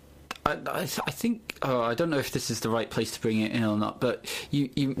think I don't know if this is the right place to bring it in or not, but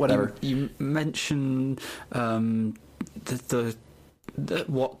you mentioned the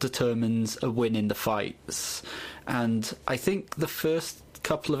what determines a win in the fights, and I think the first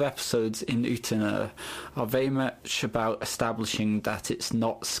couple of episodes in Utena are very much about establishing that it's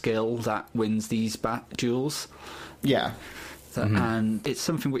not skill that wins these duels. Yeah. And it's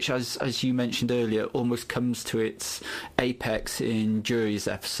something which, as you mentioned earlier, almost comes to its apex in Jury's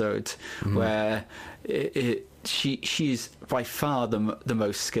episode, where she is by far the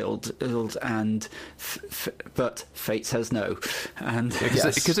most skilled, and but fate says no. And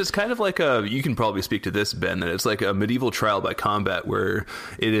because it's kind of like you can probably speak to this, Ben, that it's like a medieval trial by combat, where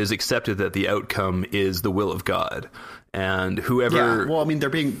it is accepted that the outcome is the will of God. And whoever, yeah, well, I mean, they're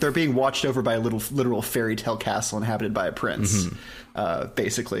being watched over by a literal fairy tale castle inhabited by a prince,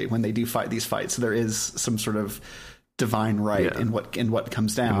 basically, when they do fight these fights. So there is some sort of divine right in what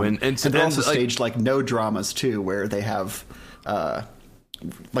comes down. And they're also staged like no dramas too, where they have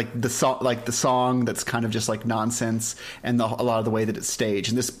like the song that's kind of just like nonsense, and a lot of the way that it's staged.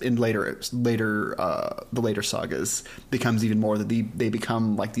 And this in the later sagas becomes even more that they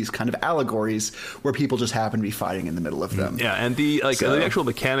become like these kind of allegories where people just happen to be fighting in the middle of them. Yeah, and the actual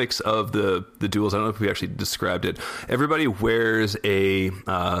mechanics of the duels, I don't know if we actually described it. Everybody wears a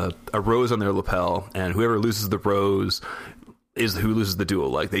rose on their lapel, and whoever loses the rose is who loses the duel.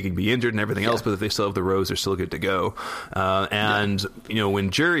 Like, they can be injured and everything else, but if they still have the rose, they're still good to go. When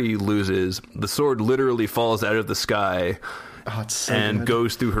Jury loses, the sword literally falls out of the sky and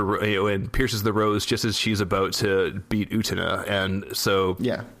goes through her, and pierces the rose just as she's about to beat Utena. And so,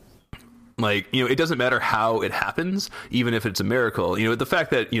 it doesn't matter how it happens, even if it's a miracle. The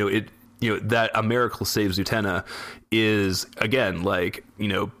fact that that a miracle saves Utena is, again,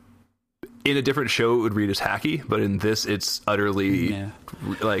 in a different show, it would read as hacky, but in this, it's utterly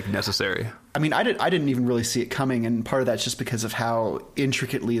necessary. I mean, I didn't even really see it coming, and part of that's just because of how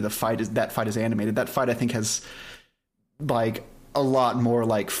intricately that fight is animated. That fight, I think, has like a lot more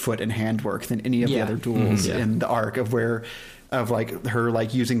like foot and hand work than any of the other duels in the arc of her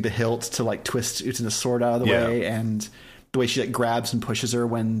like using the hilt to like twist Utena's sword out of the way, and the way she like grabs and pushes her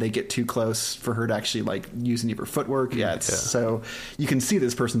when they get too close for her to actually like use any of her footwork. So you can see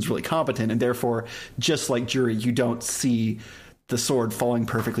this person's really competent, and therefore, just like Jury, you don't see the sword falling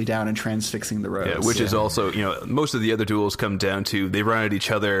perfectly down and transfixing the rose. Yeah, which is also, most of the other duels come down to they run at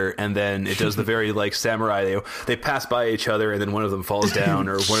each other, and then it does the very like samurai. They pass by each other, and then one of them falls down,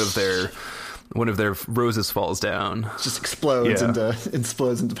 or one of their roses falls down. It just explodes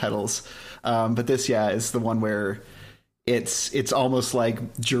into petals. But this, is the one where it's almost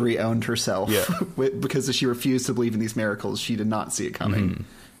like Jury owned herself because she refused to believe in these miracles. She did not see it coming.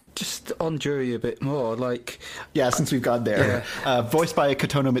 just on Jury a bit more, like... Yeah, since we've got there. Yeah. Voiced by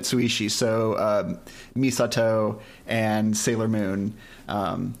Kotono Mitsuishi, so Misato and Sailor Moon,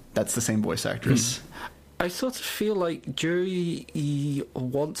 that's the same voice actress. I sort of feel like Jury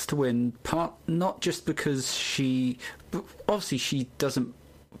wants to win, not just because obviously she doesn't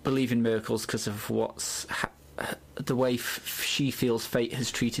believe in miracles because of the way she feels fate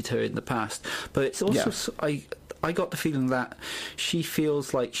has treated her in the past, but it's also I got the feeling that she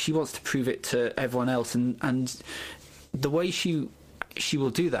feels like she wants to prove it to everyone else, and the way she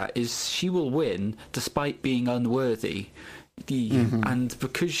will do that is she will win despite being unworthy. And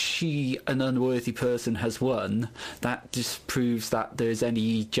because an unworthy person has won, that just proves that there's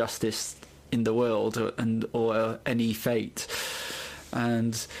any justice in the world or any fate.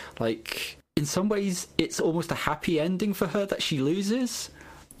 And like in some ways it's almost a happy ending for her that she loses.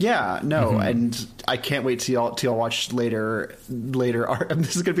 Yeah, no, and I can't wait till y'all watch later.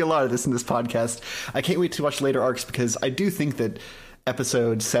 This is going to be a lot of this in this podcast. I can't wait to watch later arcs because I do think that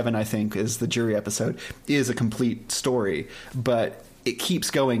episode 7, I think, is the Jury episode, is a complete story, but it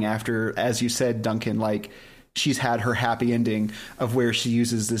keeps going after, as you said, Duncan, like she's had her happy ending of where she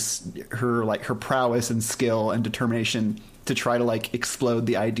uses her prowess and skill and determination to try to like explode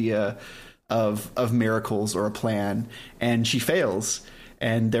the idea of miracles or a plan, and she fails.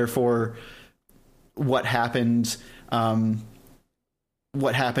 And therefore, what happened between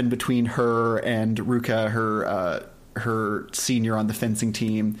her and Ruka, her senior on the fencing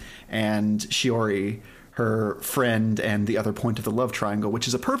team, and Shiori, her friend, and the other point of the love triangle, which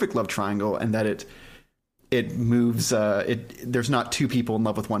is a perfect love triangle, and that it moves. There's not two people in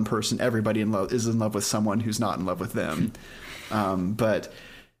love with one person. Everybody is in love with someone who's not in love with them. But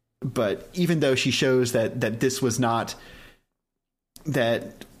even though she shows that this was not,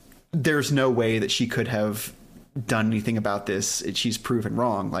 that there's no way that she could have done anything about this, she's proven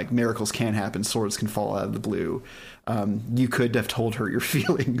wrong. Like, miracles can happen, swords can fall out of the blue. You could have told her your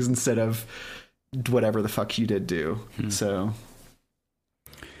feelings instead of whatever the fuck you did do. So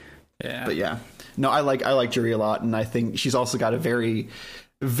yeah, but yeah, no, I like Jury a lot, and I think she's also got a very,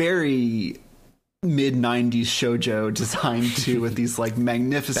 very mid-90s shoujo design too, with these like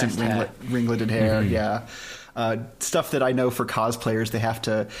magnificent ringleted hair. Yeah. Stuff that I know for cosplayers, they have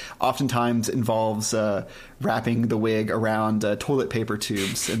to oftentimes involves wrapping the wig around toilet paper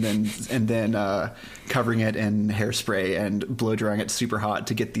tubes and then covering it in hairspray and blow drying it super hot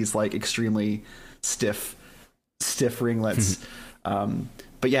to get these like extremely stiff ringlets.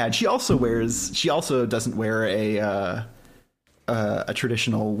 But yeah, she also doesn't wear a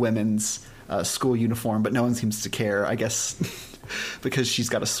traditional women's school uniform, but no one seems to care, I guess, because she's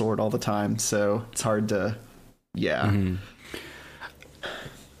got a sword all the time, so it's hard to. Yeah. And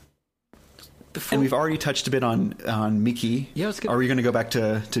we've already touched a bit on Miki. Yeah, are we going to go back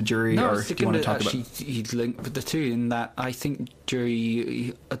to Jury, or do you want to talk about? He'd link with the two in that I think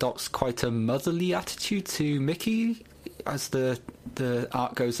Jury adopts quite a motherly attitude to Miki as the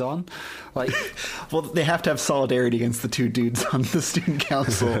arc goes on. Like, well, they have to have solidarity against the two dudes on the student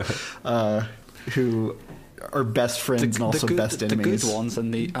council who are best friends and also best enemies. The good ones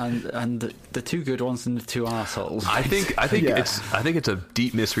and the two good ones and the two assholes. I think it's a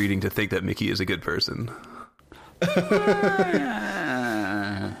deep misreading to think that Mickey is a good person.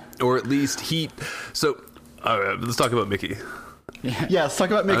 Or at least so let's talk about Mickey. Yeah, let's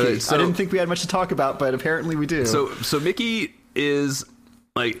talk about Mickey. I didn't think we had much to talk about, but apparently we do. So Mickey is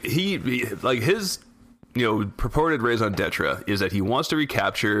like his purported raison d'etre is that he wants to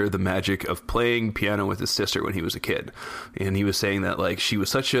recapture the magic of playing piano with his sister when he was a kid. And he was saying that like she was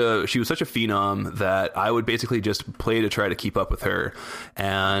such a phenom that I would basically just play to try to keep up with her.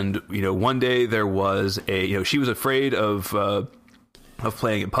 And one day there was she was afraid of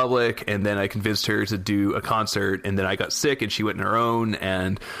playing in public, and then I convinced her to do a concert, and then I got sick and she went on her own,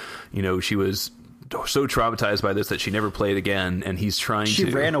 and she was so traumatized by this that she never played again, and she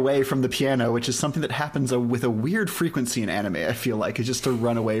ran away from the piano, which is something that happens with a weird frequency in anime. I feel like is just to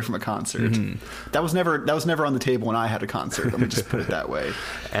run away from a concert. That was never on the table when I had a concert. Let me just put it that way.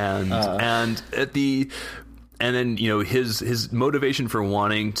 And then his motivation for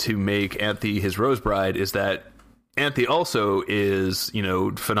wanting to make Anthe his Rose Bride is that Anthe also is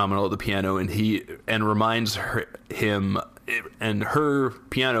phenomenal at the piano, and reminds him. And her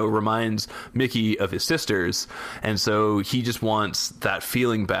piano reminds Mickey of his sisters, and so he just wants that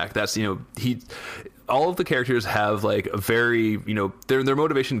feeling back. That's all of the characters have like a very their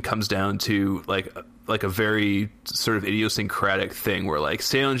motivation comes down to like a very sort of idiosyncratic thing where like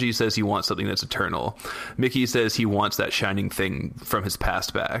Seonji says he wants something that's eternal, Mickey says he wants that shining thing from his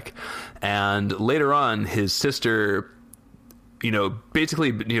past back, and later on his sister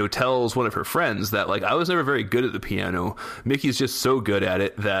basically, tells one of her friends that, like, I was never very good at the piano. Mickey's just so good at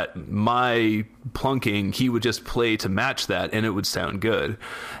it that my plunking, he would just play to match that and it would sound good.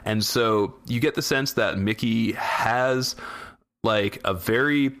 And so you get the sense that Mickey has, like, a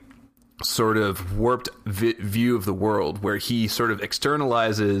very sort of warped view of the world where he sort of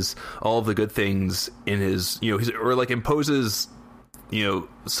externalizes all of the good things in his, or like imposes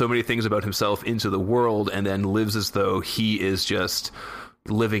so many things about himself into the world and then lives as though he is just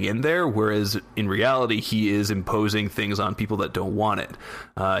living in there, whereas in reality he is imposing things on people that don't want it.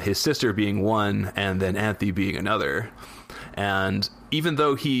 His sister being one, and then Anthe being another. And even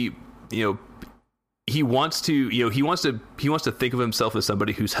though he wants to think of himself as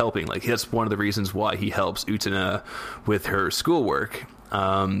somebody who's helping. Like, that's one of the reasons why he helps Utena with her schoolwork.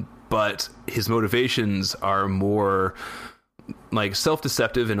 But his motivations are more like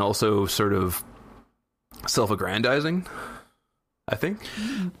self-deceptive and also sort of self-aggrandizing, I think.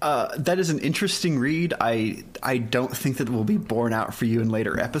 That is an interesting read. I don't think that will be borne out for you in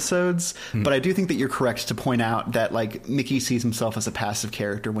later episodes, but I do think that you're correct to point out that, like, Mickey sees himself as a passive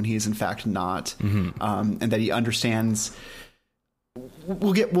character when he is in fact not, and that he understands.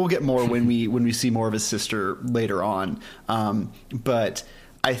 We'll get more when we see more of his sister later on, but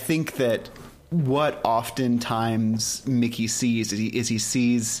I think that what oftentimes Mickey sees is he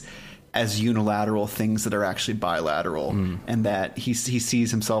sees as unilateral things that are actually bilateral, and that he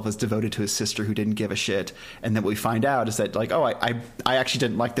sees himself as devoted to his sister who didn't give a shit. And then what we find out is that, like, I actually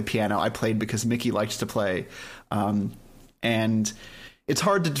didn't like the piano. I played because Mickey liked to play. And it's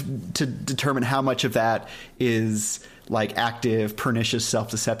hard to determine how much of that is like active, pernicious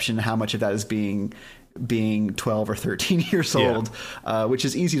self-deception, how much of that is being 12 or 13 years old, which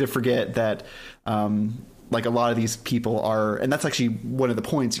is easy to forget that, like, a lot of these people are, and that's actually one of the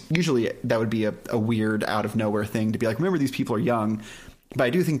points. Usually that would be a weird out of nowhere thing to be like, remember, these people are young. But I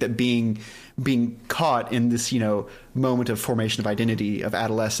do think that being caught in this, moment of formation of identity, of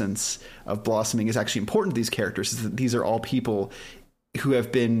adolescence, of blossoming is actually important to these characters. Is that these are all people who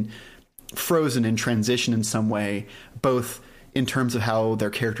have been frozen in transition in some way, both in terms of how their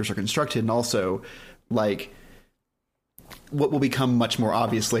characters are constructed and also, like, what will become much more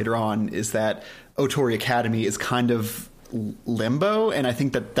obvious later on is that Otori Academy is kind of limbo, and I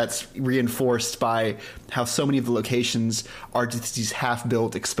think that that's reinforced by how so many of the locations are just these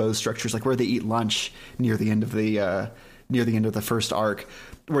half-built exposed structures, like where they eat lunch near the end of the first arc,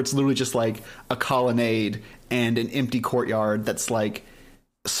 where it's literally just like a colonnade and an empty courtyard that's like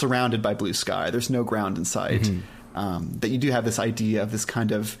surrounded by blue sky. There's no ground in sight. That you do have this idea of this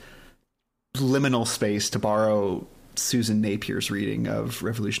kind of liminal space, to borrow Susan Napier's reading of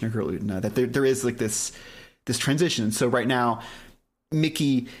Revolutionary Girl Utena, that there is like this transition. And so right now,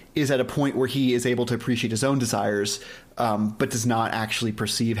 Mickey is at a point where he is able to appreciate his own desires, but does not actually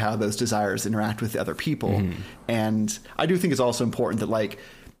perceive how those desires interact with other people. And I do think it's also important that, like,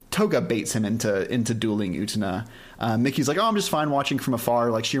 Toga baits him into dueling Utena. Mickey's like, oh, I'm just fine watching from afar.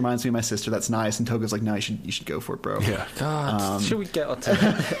 Like, she reminds me of my sister. That's nice. And Toga's like, no, you should go for it, bro. Yeah. God, should we get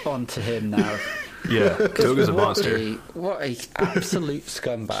onto him now? Yeah, Toga's a monster. What a absolute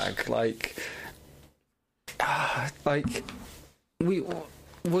scumbag! I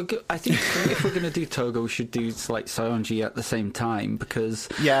think if we're going to do Toga, we should do like Saionji at the same time, because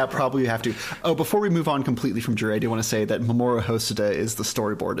probably have to. Oh, before we move on completely from Juri, I do want to say that Mamoru Hosoda is the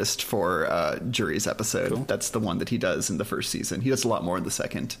storyboardist for Juri's episode. Cool. That's the one that he does in the first season. He does a lot more in the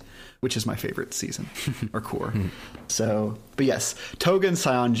second, which is my favorite season or core. So, but yes, Toga and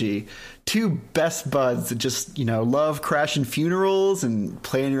Saionji, two best buds that just love crashing funerals and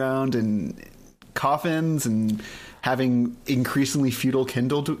playing around in coffins and having increasingly futile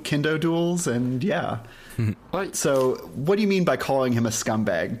kendo duels, and So what do you mean by calling him a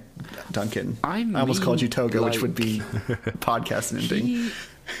scumbag, Duncan? I almost called you Toga, which would be podcast ending. He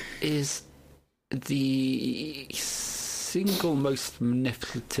is the single most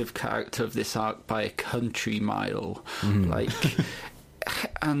manipulative character of this arc by a country mile.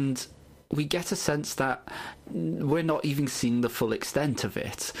 And we get a sense that we're not even seeing the full extent of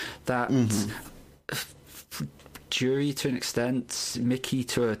it. That Juri to an extent, Mickey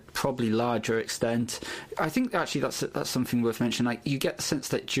to a probably larger extent. I think actually that's something worth mentioning. Like, you get the sense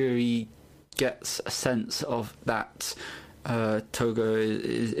that Juri gets a sense of that Toga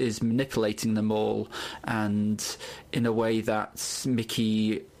is manipulating them all, and in a way that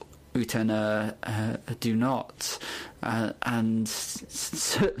Mickey, Utena do not, and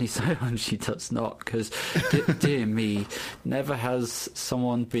certainly Saionji does not, because dear me, never has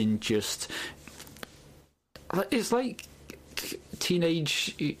someone been just. It's like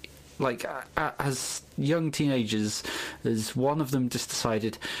teenage, like as young teenagers, is one of them just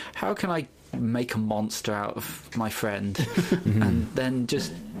decided, how can I make a monster out of my friend? And then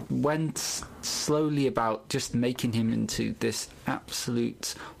just went slowly about just making him into this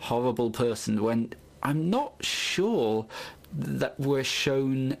absolute horrible person, when I'm not sure that we're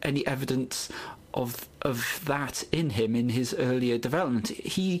shown any evidence of that in him in his earlier development.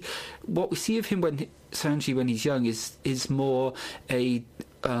 What we see of him when Sanji when he's young is more a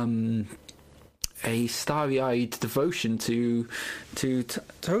starry-eyed devotion to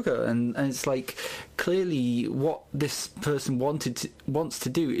Toga, and it's like clearly what this person wants to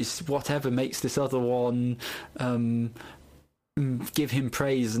do is whatever makes this other one give him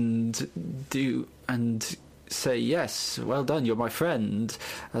praise and say, yes, well done, you're my friend.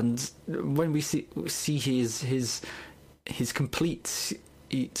 And when we see his complete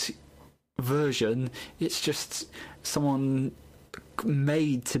version, it's just someone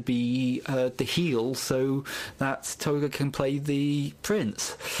made to be the heel so that Toga can play the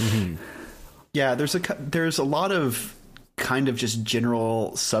prince. Yeah, there's a lot of kind of just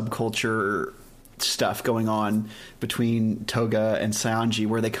general subculture stuff going on between Toga and Sanji,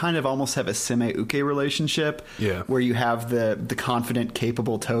 where they kind of almost have a semi-uke relationship, where you have the confident,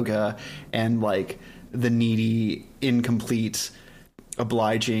 capable Toga and like the needy, incomplete,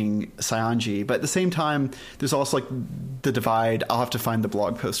 obliging Sanji. But at the same time, there's also like the divide. I'll have to find the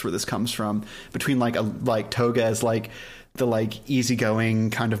blog post where this comes from, between like Toga as like the like easygoing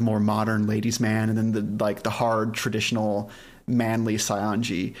kind of more modern ladies man, and then the hard traditional manly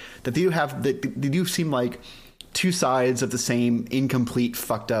Sanji. That they do seem like two sides of the same incomplete,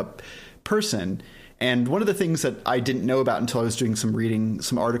 fucked up person. And one of the things that I didn't know about until I was doing some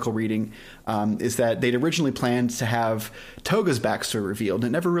article reading, is that they'd originally planned to have Toga's backstory revealed. It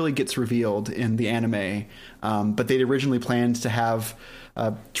never really gets revealed in the anime, but they'd originally planned to have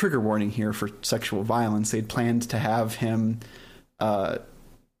trigger warning here for sexual violence. They'd planned to have him as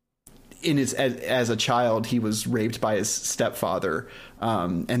a child, he was raped by his stepfather,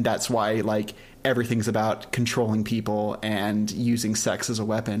 and that's why like everything's about controlling people and using sex as a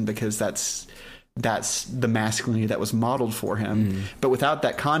weapon, because that's the masculinity that was modeled for him. But without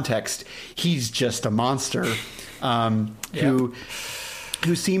that context, he's just a monster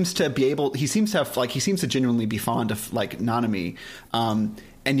who seems to genuinely be fond of like Nanami,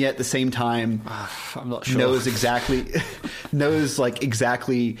 and yet at the same time I'm not sure. knows exactly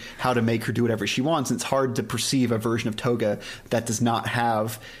how to make her do whatever she wants. And it's hard to perceive a version of Toga that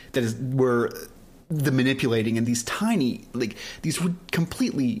where the manipulating and these tiny, like these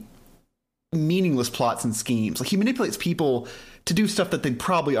completely meaningless plots and schemes. Like he manipulates people to do stuff that they'd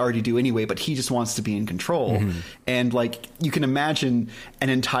probably already do anyway, but he just wants to be in control. And like you can imagine an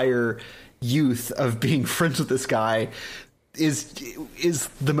entire youth of being friends with this guy is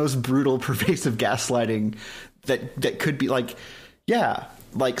the most brutal, pervasive gaslighting that could be. Like, yeah,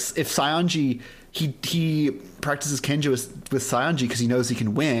 like if Sanji, he practices Kenjo with Sanji because he knows he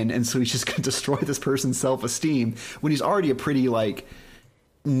can win, and so he's just going to destroy this person's self-esteem when he's already a pretty like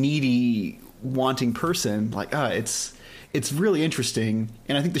needy, wanting person. Like, it's really interesting,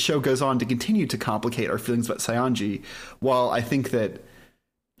 and I think the show goes on to continue to complicate our feelings about Sanji, while I think that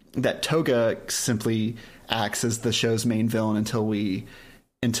Toga simply acts as the show's main villain until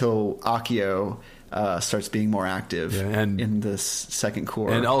Akio starts being more active in this second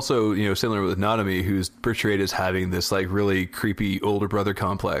core. And also, similar with Nanami, who's portrayed as having this like really creepy older brother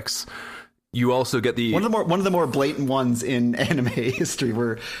complex. You also get one of the more blatant ones in anime history,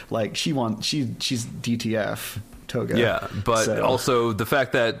 where like she's DTF Toga. Yeah, but also the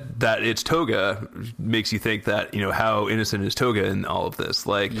fact that it's Toga makes you think that how innocent is Toga in all of this.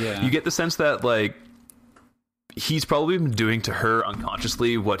 Like you get the sense that like he's probably been doing to her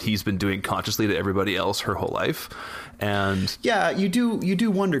unconsciously what he's been doing consciously to everybody else her whole life. And yeah, you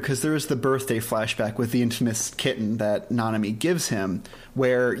do wonder, because there is the birthday flashback with the infamous kitten that Nanami gives him,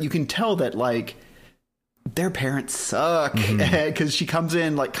 where you can tell that like their parents suck, because she comes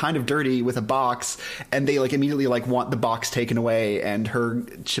in like kind of dirty with a box, and they like immediately like want the box taken away and her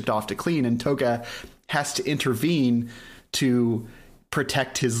shipped off to clean, and Toga has to intervene to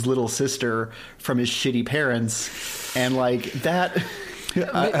protect his little sister from his shitty parents. And like that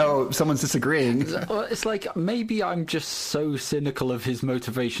someone's disagreeing. It's like maybe I'm just so cynical of his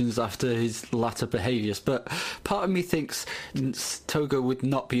motivations after his latter behaviours, but part of me thinks Toga would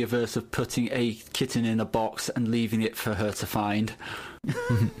not be averse of putting a kitten in a box and leaving it for her to find.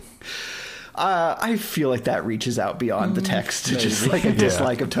 I feel like that reaches out beyond the text to just like a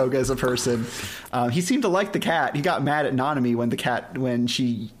dislike of Toga as a person. He seemed to like the cat. He got mad at Nanami when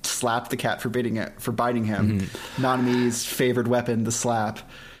she slapped the cat for biting him. Nanami's favored weapon, the slap.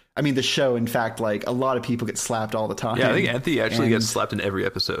 I mean, the show, in fact, like a lot of people get slapped all the time. Yeah, I think Anthony actually gets slapped in every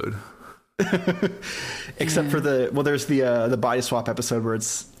episode. Except for there's the body swap episode where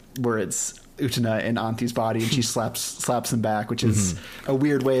it's Utena in Anti's body, and she slaps him back, which is a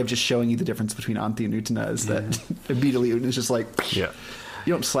weird way of just showing you the difference between Anti and Utena. Is that immediately Utena's just like, you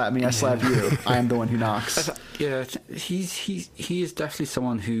don't slap me, I slap you. I am the one who knocks. Yeah, he is definitely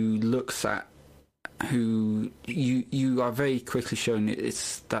someone who looks at who you are very quickly shown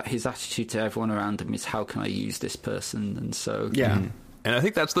it's that his attitude to everyone around him is how can I use this person, and so And I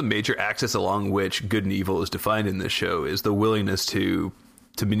think that's the major axis along which good and evil is defined in this show, is the willingness to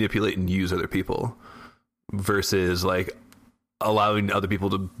manipulate and use other people versus like allowing other people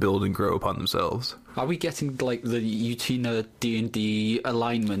to build and grow upon themselves. Are we getting like the Utena D&D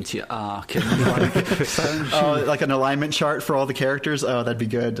alignment arc? And, like, like an alignment chart for all the characters? Oh, that'd be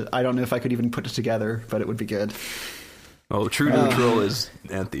good. I don't know if I could even put it together, but it would be good. Oh, true neutral is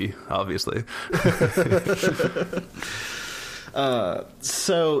Anthe, obviously.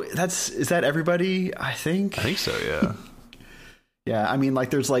 So is that everybody? I think so. Yeah. Yeah. I mean,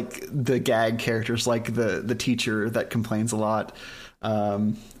 like there's like the gag characters, like the teacher that complains a lot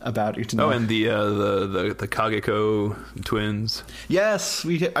about Utena. Oh, and the Kageko twins. Yes,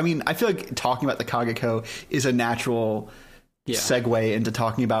 I mean, I feel like talking about the Kageko is a natural segue into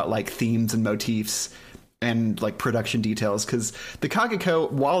talking about like themes and motifs and like production details, because the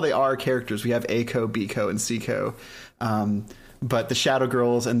Kageko, while they are characters, we have A-ko, B-ko, and C-ko. But the Shadow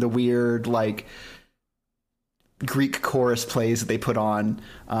Girls and the weird like Greek chorus plays that they put on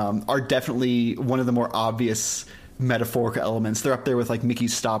are definitely one of the more obvious metaphorical elements. They're up there with like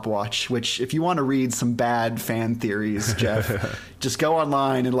Mickey's stopwatch, which if you want to read some bad fan theories, Jeff, just go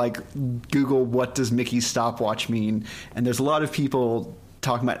online and like Google what does Mickey's stopwatch mean. And there's a lot of people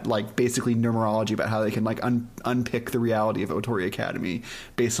talking about like basically numerology about how they can like unpick the reality of Otori Academy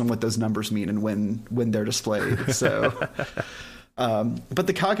based on what those numbers mean and when they're displayed. So, but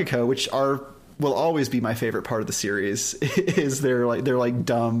the Kageko, which will always be my favorite part of the series, is they're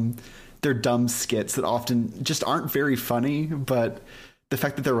dumb skits that often just aren't very funny, but the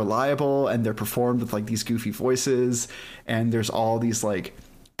fact that they're reliable and they're performed with like these goofy voices, and there's all these like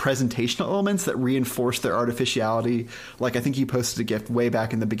presentational elements that reinforce their artificiality. Like I think he posted a GIF way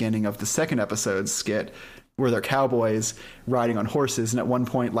back in the beginning of the second episode's skit where they're cowboys riding on horses, and at one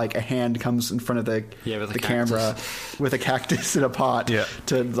point like a hand comes in front of the camera with a cactus in a pot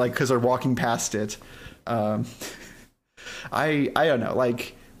to like because they're walking past it. I don't know,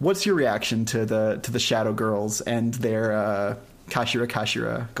 like what's your reaction to the Shadow Girls and their Kashira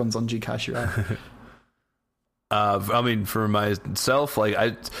Gonzonji Kashira? I mean, for myself, like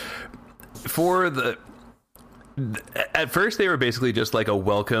at first they were basically just like a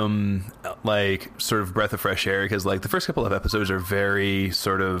welcome, like sort of breath of fresh air, because like the first couple of episodes are very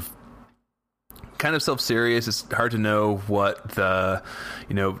sort of kind of self-serious. It's hard to know what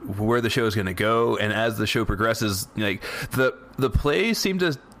where the show is going to go, and as the show progresses, like the plays seem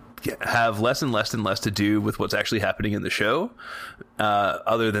to have less and less and less to do with what's actually happening in the show,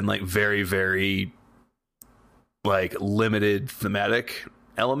 other than like very, very like limited thematic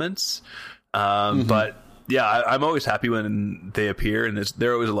elements. But yeah, I'm always happy when they appear, and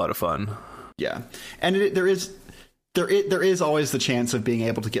they're always a lot of fun. Yeah, and there is always the chance of being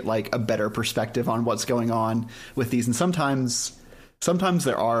able to get like a better perspective on what's going on with these, and sometimes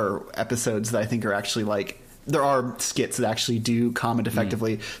there are episodes that I think are actually like, there are skits that actually do comment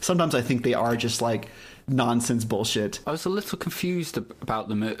effectively. Sometimes I think they are just like nonsense bullshit. I was a little confused about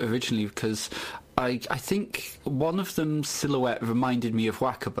them originally because I think one of them silhouette reminded me of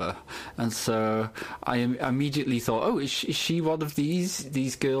Wakaba, and so I immediately thought, oh, is she one of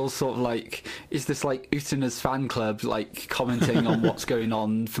these girls? Sort of like, is this like Utena's fan club, like commenting on what's going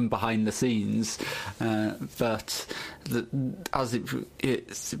on from behind the scenes? But as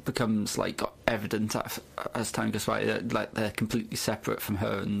it becomes like evident as time goes by, like they're completely separate from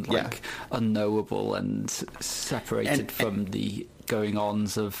her and like unknowable and separated from the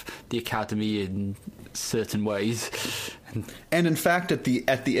going-ons of the academy in certain ways. And in fact, at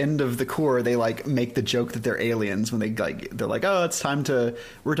the end of the core, they like make the joke that they're aliens when they're like, oh,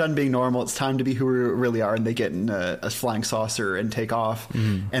 we're done being normal, it's time to be who we really are, and they get in a flying saucer and take off.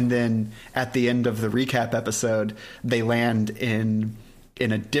 And then at the end of the recap episode, they land in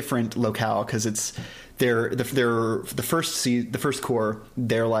a different locale, because it's the first core,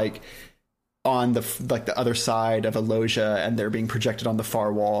 they're like on the other side of a loggia, and they're being projected on the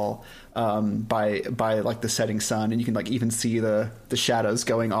far wall by like the setting sun, and you can like even see the shadows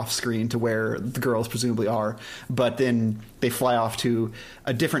going off screen to where the girls presumably are. But then they fly off to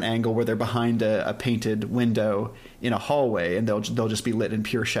a different angle where they're behind a painted window in a hallway, and they'll just be lit in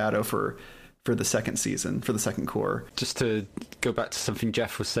pure shadow for the second season, for the second core. Just to go back to something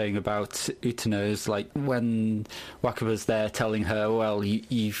Jeff was saying about Utena, is like when Wakaba's there telling her, well,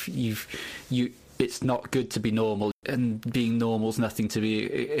 it's not good to be normal, and being normal's nothing to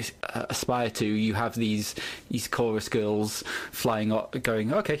be aspire to. You have these chorus girls flying off,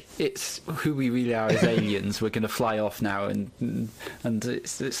 going, okay, it's who we really are as aliens. We're going to fly off now, and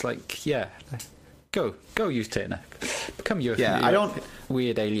it's like, yeah. Go, Utena. Become your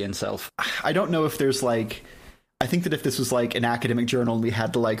weird alien self. I don't know if there's like... I think that if this was like an academic journal and we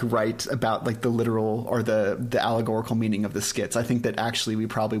had to like write about like the literal or the allegorical meaning of the skits, I think that actually we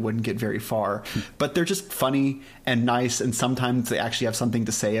probably wouldn't get very far. But they're just funny and nice, and sometimes they actually have something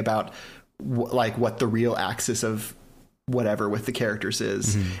to say about like what the real axis of whatever with the characters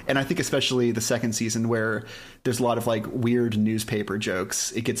is. And I think especially the second season, where there's a lot of like weird newspaper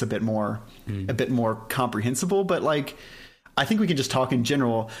jokes, it gets a bit more comprehensible. But like, I think we can just talk in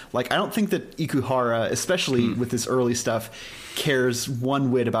general. Like, I don't think that Ikuhara, especially with this early stuff, cares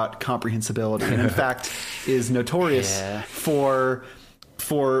one whit about comprehensibility, and in fact is notorious for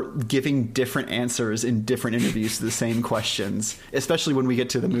giving different answers in different interviews to the same questions, especially when we get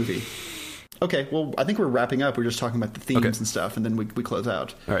to the movie. Okay, well, I think we're wrapping up. We're just talking about the themes and stuff, and then we close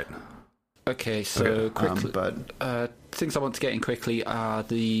out. All right. Okay, so quickly, things I want to get in quickly are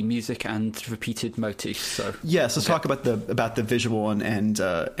the music and repeated motifs. So let's talk about the visual and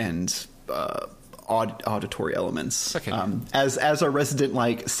auditory elements. Okay. As our resident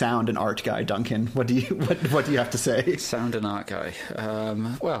like sound and art guy, Duncan, what do you have to say? Sound and art guy.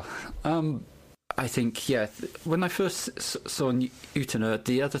 I think, when I first saw Utena,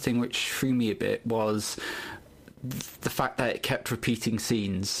 the other thing which threw me a bit was the fact that it kept repeating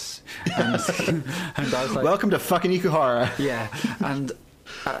scenes. And I was like, welcome to fucking Ikuhara. Yeah, and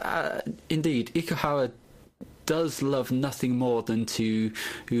indeed, Ikuhara does love nothing more than to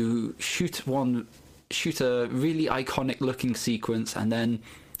shoot a really iconic looking sequence, and then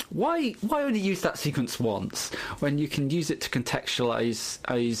why only use that sequence once when you can use it to contextualize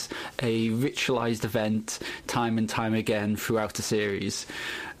as a ritualized event time and time again throughout a series?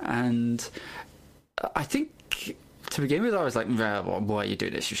 And I think to begin with, I was like, why are you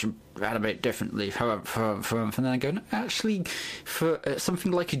doing this? You should animate differently. And then I go, no, actually, for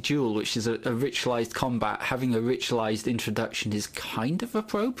something like a duel, which is a ritualized combat, having a ritualized introduction is kind of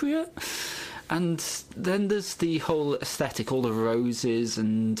appropriate. And then there's the whole aesthetic, all the roses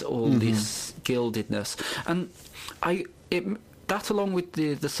and all this gildedness. And that, along with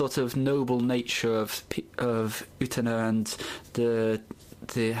the sort of noble nature of Utena and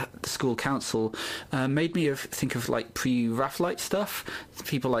the school council, made me think of like pre-Raphaelite stuff.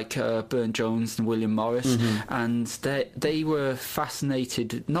 People like Burne-Jones and William Morris, and they were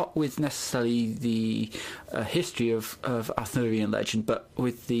fascinated not with necessarily the history of Arthurian legend, but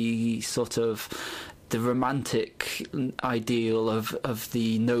with the sort of the romantic ideal of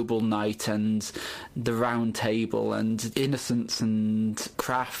the noble knight and the round table and innocence and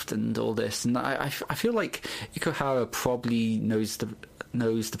craft and all this. And I feel like Ikuhara probably knows the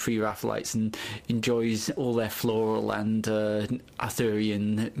pre-Raphaelites and enjoys all their floral and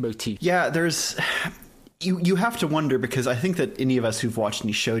Arthurian motifs. Yeah, there's... You have to wonder, because I think that any of us who've watched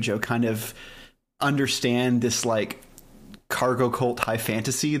any shoujo kind of understand this, like, cargo cult high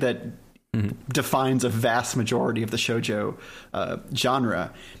fantasy that defines a vast majority of the shoujo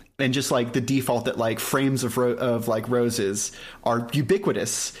genre. And just like the default that like frames of like roses are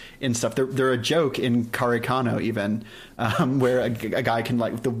ubiquitous in stuff. They're a joke in Karekano even, where a guy can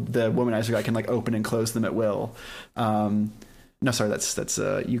like the womanizer guy can like open and close them at will. No, sorry, that's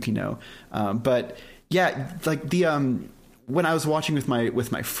Yukino. But yeah, like the when I was watching with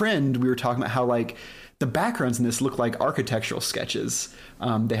my friend, we were talking about how like the backgrounds in this look like architectural sketches.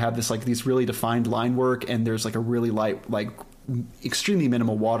 They have this like these really defined line work, and there's like a really light like extremely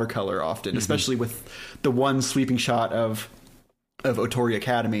minimal watercolor often, especially with the one sweeping shot of Otori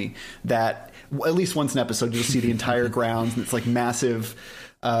Academy that at least once an episode you'll see the entire grounds, and it's like massive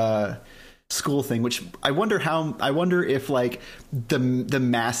school thing, which I wonder if like the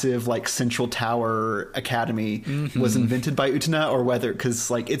massive like Central Tower Academy was invented by Utena, or whether,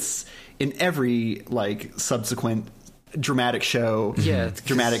 because like it's in every like subsequent dramatic show,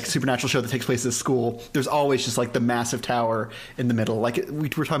 dramatic supernatural show that takes place at a school, there's always just like the massive tower in the middle, like we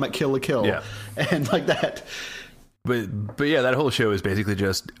were talking about Kill la Kill, and like that. But yeah, that whole show is basically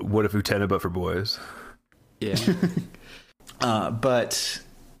just what if Utena but for boys. Yeah. But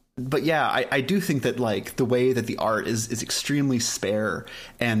yeah, I do think that like the way that the art is extremely spare,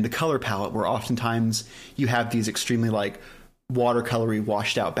 and the color palette, where oftentimes you have these extremely like watercolory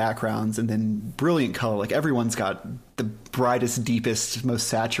washed out backgrounds and then brilliant color. Like everyone's got the brightest, deepest, most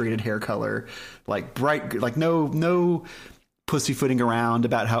saturated hair color, like bright, like no pussyfooting around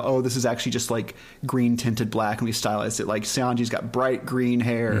about how, oh, this is actually just like green tinted black and we stylized it. Like Seonji's got bright green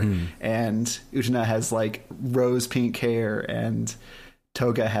hair, and Utena has like rose pink hair, and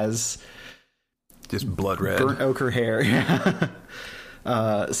Toga has just blood red, burnt ochre hair.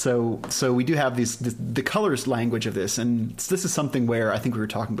 So we do have the colors language of this, and this is something where I think we were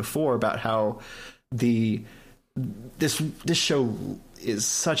talking before about how this show is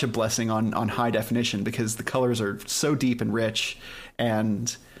such a blessing on high definition, because the colors are so deep and rich,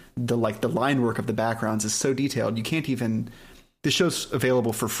 and the line work of the backgrounds is so detailed. You can't even. This show's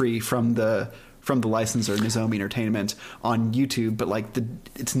available for free from the licensor Nozomi Entertainment on YouTube, but like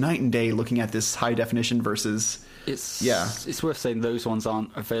it's night and day looking at this high definition versus. It's worth saying those ones aren't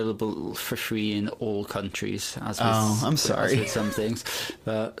available for free in all countries. I'm sorry. As with some things,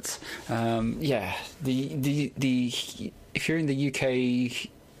 but the if you're in the UK,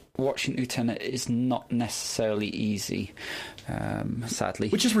 watching Utena is not necessarily easy, sadly.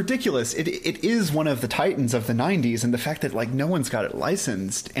 Which is ridiculous. It is one of the titans of the 90s, and the fact that like no one's got it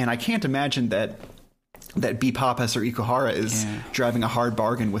licensed, and I can't imagine that B-Papas or Ikuhara is driving a hard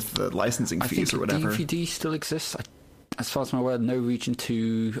bargain with the licensing fees or whatever. DVD still exists. As far as I'm aware, no Region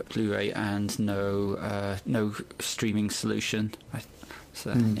 2 Blu-ray and no streaming solution.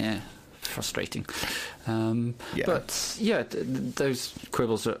 Frustrating. But yeah, those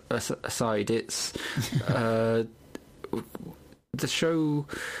quibbles aside, it's the show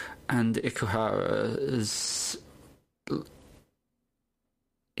and Ikuhara's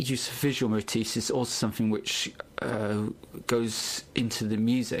use of visual motifs is also something which goes into the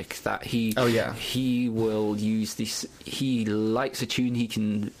music, that he will use this. He likes a tune he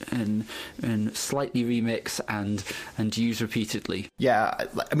can and slightly remix and use repeatedly. Yeah,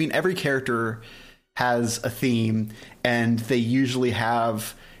 I mean every character has a theme, and they usually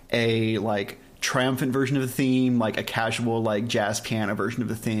have a like triumphant version of the theme, like a casual like jazz piano version of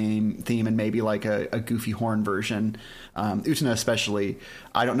the theme, and maybe like a goofy horn version. Utena especially.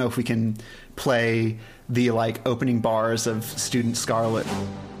 I don't know if we can play the like opening bars of Student Scarlet.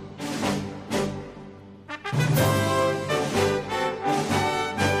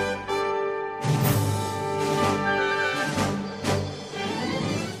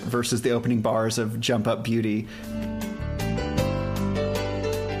 Versus the opening bars of Jump Up Beauty.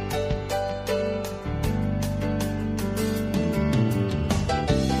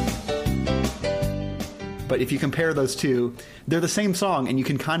 But if you compare those two, they're the same song, and you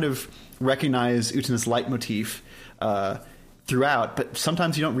can kind of recognize Utena's leitmotif throughout, but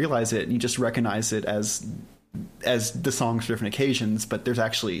sometimes you don't realize it, and you just recognize it as the songs for different occasions. But there's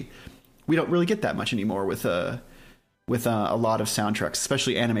actually, we don't really get that much anymore with a lot of soundtracks,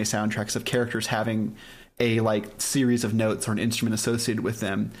 especially anime soundtracks, of characters having a like series of notes or an instrument associated with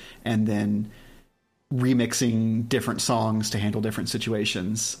them, and then remixing different songs to handle different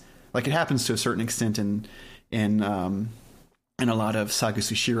situations. Like it happens to a certain extent in a lot of Saga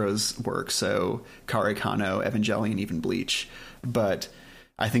Sushiro's work, so Kare Kano, Evangelion, even Bleach. But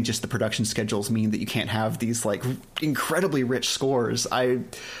I think just the production schedules mean that you can't have these like incredibly rich scores. I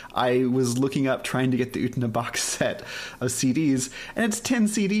was looking up trying to get the Utena box set of CDs, and it's 10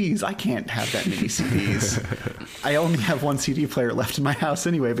 CDs. I can't have that many CDs. I only have one CD player left in my house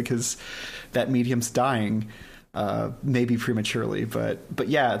anyway, because that medium's dying. Maybe prematurely, but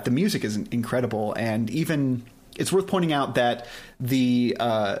yeah, the music is incredible, and even it's worth pointing out that the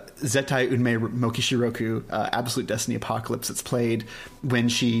Zettai Unmei Mokishiroku, Absolute Destiny Apocalypse, that's played when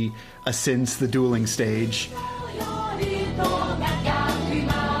she ascends the dueling stage.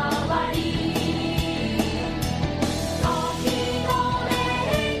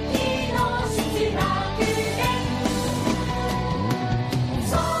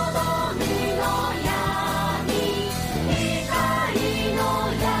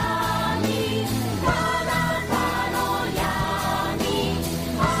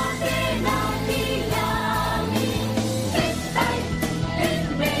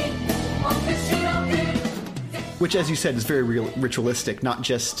 Which, as you said, is very ritualistic, not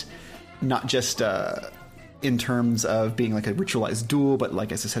just in terms of being like a ritualized duel, but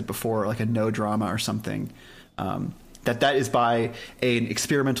like, as I said before, like a no drama or something. that is by an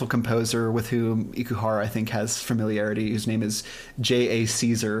experimental composer with whom Ikuhara, I think, has familiarity, whose name is J.A.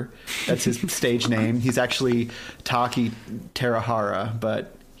 Caesar. That's his stage name. He's actually Taki Terahara,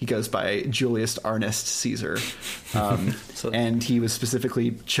 but he goes by Julius Ernest Caesar. And he was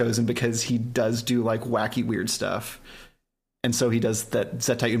specifically chosen because he does do like wacky, weird stuff. And so he does that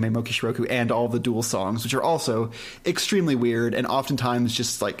Zettai Ume Moki Shiroku and all the dual songs, which are also extremely weird and oftentimes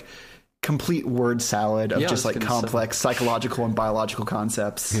just like complete word salad of just like complex psychological and biological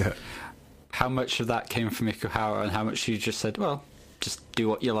concepts. Yeah. How much of that came from Ikuhara and how much you just said, well, just do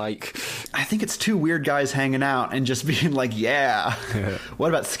what you like? I think it's two weird guys hanging out and just being like, yeah. What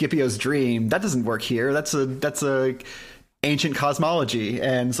about Scipio's dream? That doesn't work here. That's a ancient cosmology.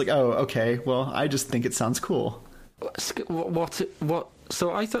 And it's like, oh, okay. Well, I just think it sounds cool. What?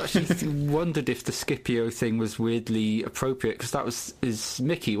 So I actually wondered if the Scipio thing was weirdly appropriate because is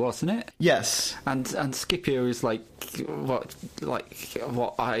Mickey, wasn't it? Yes. And Scipio is like what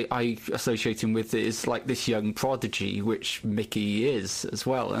I associate him with is like this young prodigy, which Mickey is as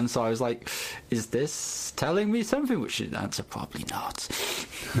well. And so I was like, is this telling me something? Which is the answer, probably not.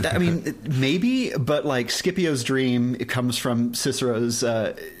 I mean, maybe, but like Scipio's dream, it comes from Cicero's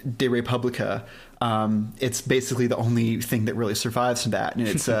De Republica. It's basically the only thing that really survives from that, and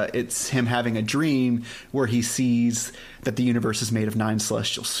it's him having a dream where he sees that the universe is made of 9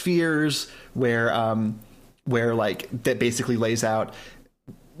 celestial spheres, where like that basically lays out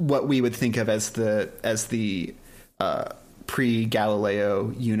what we would think of as the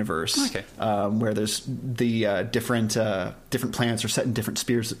pre-Galileo universe, where there's the different planets are set in different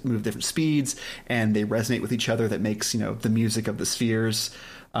spheres that move different speeds, and they resonate with each other. That makes the music of the spheres.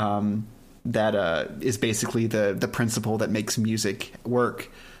 That is basically the principle that makes music work.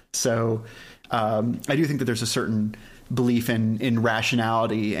 So I do think that there's a certain belief in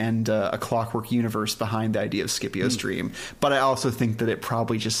rationality and a clockwork universe behind the idea of Scipio's dream. But I also think that it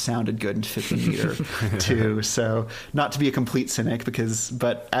probably just sounded good and fit the meter too. So not to be a complete cynic,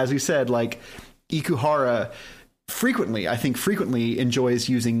 but as we said, like Ikuhara frequently enjoys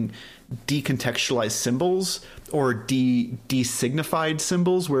using decontextualized symbols or designified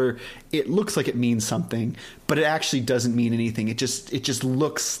symbols where it looks like it means something, but it actually doesn't mean anything. It just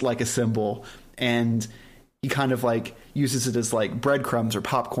looks like a symbol, and he kind of like uses it as like breadcrumbs or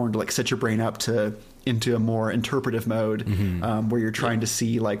popcorn to like set your brain up into a more interpretive mode, where you're trying to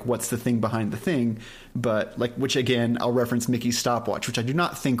see like what's the thing behind the thing, but like, which again, I'll reference Mickey's stopwatch, which I do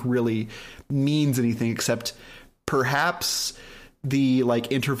not think really means anything except perhaps the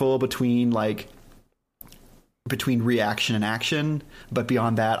like interval between reaction and action, but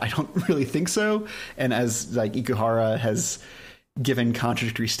beyond that I don't really think so. And as like Ikuhara has given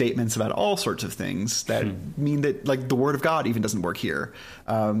contradictory statements about all sorts of things that mean that like the word of God even doesn't work here.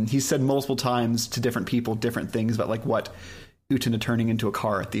 He's said multiple times to different people different things about like what Utena turning into a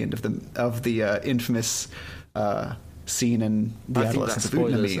car at the end of the infamous scene in the Adolescence of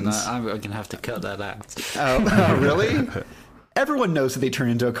Utena means. I'm going to have to cut that out. Oh, really? Everyone knows that they turn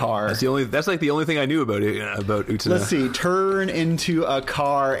into a car. That's like the only thing I knew about Utena. Let's see. Turn into a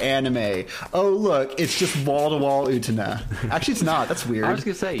car anime. Oh, look. It's just wall-to-wall Utena. Actually, it's not. That's weird. I was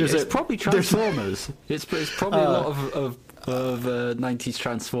going to say, it's probably Transformers. It's probably a lot of 90s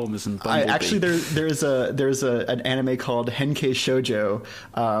Transformers and Bumblebee. Actually, there's an anime called Henkei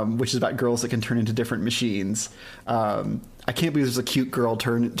Shoujo, which is about girls that can turn into different machines. I can't believe there's a cute girl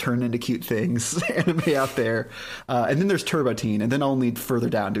turn into cute things anime out there. And then there's Turbo Teen, and then only further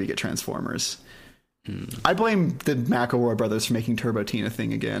down do we get Transformers. I blame the McElroy brothers for making Turbo Teen a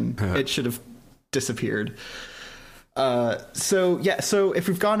thing again. It should have disappeared. So if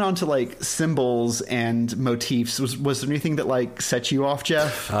we've gone on to like symbols and motifs, was there anything that like set you off,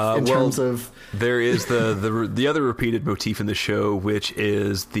 Jeff? Terms of there is the other repeated motif in the show, which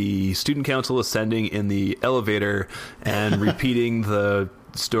is the student council ascending in the elevator and repeating the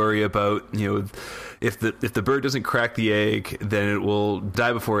story about if the bird doesn't crack the egg, then it will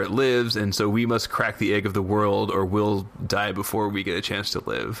die before it lives, and so we must crack the egg of the world, or we'll die before we get a chance to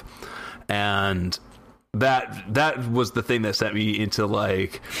live. And that was the thing that sent me into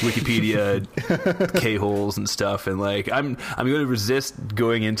like Wikipedia K-holes and stuff, and like I'm going to resist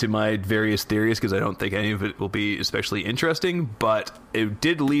going into my various theories because I don't think any of it will be especially interesting, but it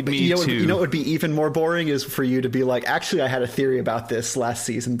did lead me to... You know what would be even more boring is for you to be like, actually I had a theory about this last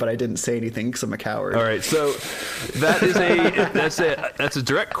season, but I didn't say anything because I'm a coward. All right, so that's a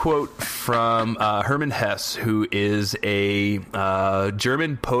direct quote from Hermann Hesse, who is a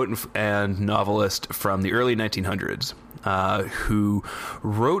German poet and novelist from the early 1900s, who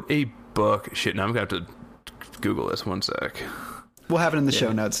wrote a book. Shit, now I'm going to have to Google this. One sec. We'll have it in the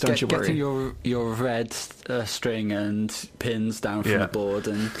show notes. Don't you worry. Getting your red string and pins down from the board,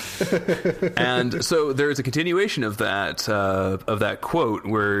 and so there's a continuation of that quote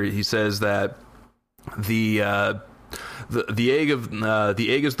where he says that the egg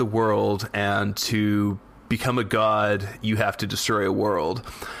is the world, and to become a god, you have to destroy a world,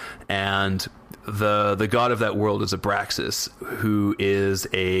 and the god of that world is Abraxas, who is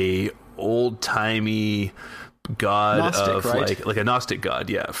a old-timey god, Gnostic, of right? like a Gnostic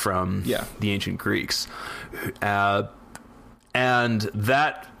god, from the ancient Greeks, and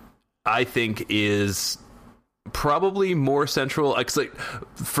that I think is probably more central. Like,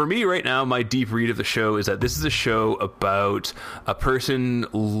 for me right now, my deep read of the show is that this is a show about a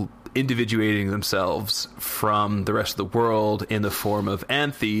person individuating themselves from the rest of the world in the form of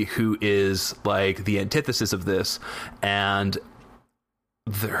Anthe, who is like the antithesis of this, and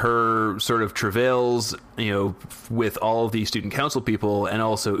her sort of travails, with all of the student council people, and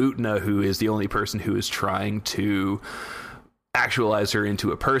also Utena, who is the only person who is trying to actualize her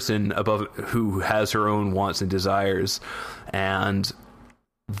into a person above, who has her own wants and desires. And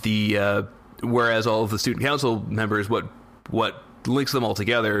whereas all of the student council members, what links them all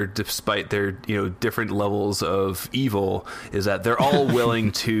together, despite their different levels of evil, is that they're all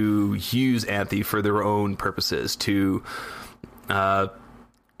willing to use Anthe for their own purposes, to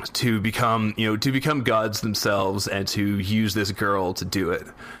become gods themselves, and to use this girl to do it.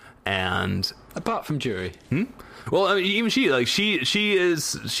 And apart from Jury. Well, I mean, even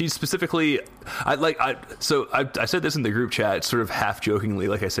she's specifically, I said this in the group chat, sort of half jokingly,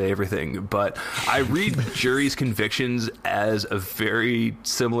 like I say everything, but I read Jury's convictions as a very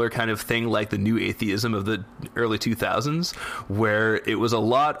similar kind of thing, like the new atheism of the early 2000s, where it was a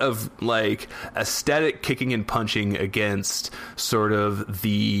lot of like aesthetic kicking and punching against sort of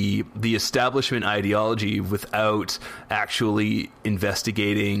the establishment ideology without actually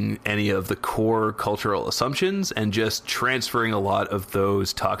investigating any of the core cultural assumptions, and just transferring a lot of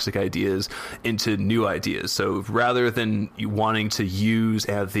those toxic ideas into new ideas. So rather than wanting to use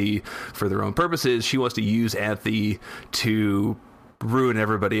Anthe for their own purposes, she wants to use Anthe to ruin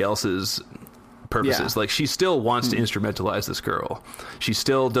everybody else's purposes. Like, she still wants to instrumentalize this girl. She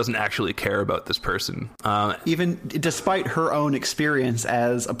still doesn't actually care about this person. Even despite her own experience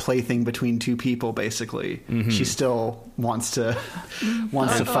as a plaything between two people, basically, she still wants to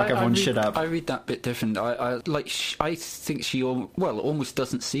fuck everyone's shit up. I read that bit different. I think she almost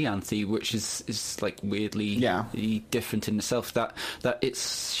doesn't see Anthe, which is like weirdly different in itself. That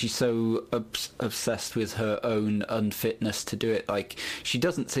she's so obsessed with her own unfitness to do it. Like, she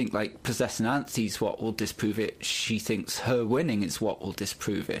doesn't think like possessing Anthe is what will disprove it. She thinks her winning is what will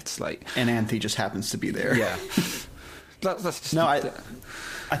disprove it. Like, and Anthe just happens to be there. Yeah. That's just I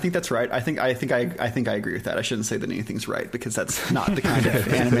think that's right. I think I agree with that. I shouldn't say that anything's right, because that's not the kind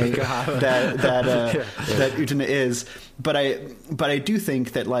of anime that Utena is. But I do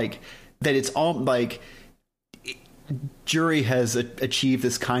think that that it's all like Jury has achieved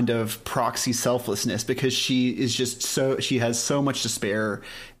this kind of proxy selflessness, because she has so much despair,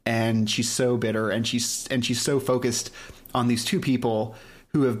 and she's so bitter, and she's so focused on these two people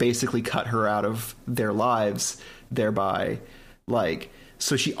who have basically cut her out of their lives, thereby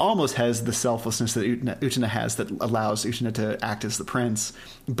so she almost has the selflessness that Utena has, that allows Utena to act as the prince,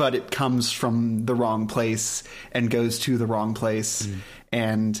 but it comes from the wrong place and goes to the wrong place,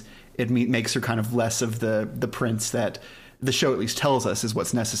 and it makes her kind of less of the prince that the show at least tells us is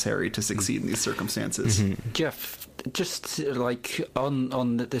what's necessary to succeed in these circumstances. Jeff, just like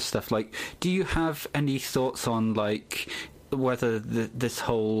on this stuff, like, do you have any thoughts on like whether this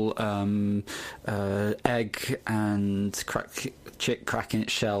whole egg and chick cracking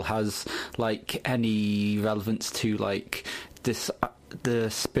its shell has like any relevance to like this the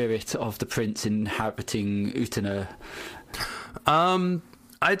spirit of the prince inhabiting Utena? I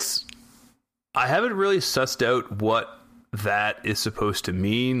haven't really sussed out what that is supposed to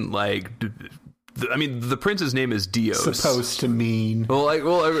mean. Like, I mean, the prince's name is Dios. Supposed to mean. So let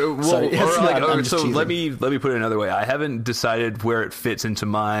me put it another way. I haven't decided where it fits into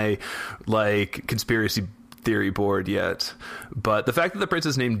my like conspiracy theory board yet, but the fact that the prince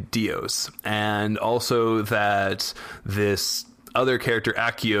is named Dios, and also that this other character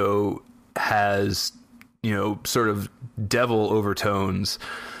Accio has sort of devil overtones,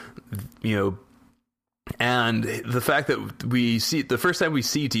 and the fact that we see the first time we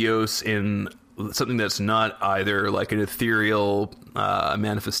see Dios in something that's not either like an ethereal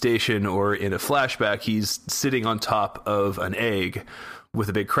manifestation or in a flashback, he's sitting on top of an egg with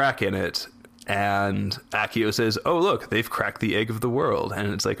a big crack in it, and Akio says, "Oh, look, they've cracked the egg of the world."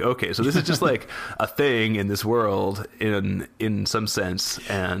 And it's like, okay, so this is just like a thing in this world in some sense.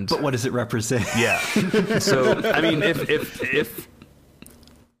 And but what does it represent? Yeah. So I mean, if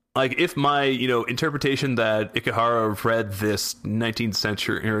my interpretation that Ikehara read this 19th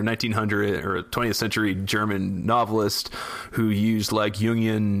century or 1900 or 20th century German novelist who used like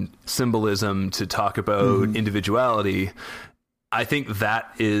Jungian symbolism to talk about individuality, I think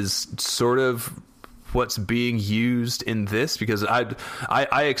that is sort of what's being used in this, because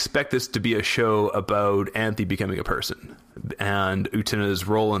I expect this to be a show about Anthe becoming a person and Utena's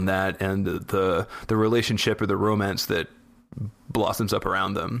role in that, and the relationship or the romance that blossoms up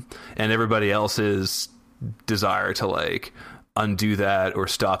around them, and everybody else's desire to like undo that or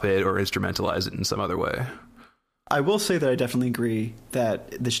stop it or instrumentalize it in some other way. I will say that I definitely agree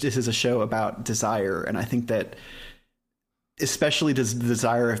that this is a show about desire, and I think that especially the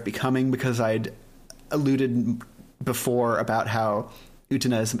desire of becoming, because I'd alluded before about how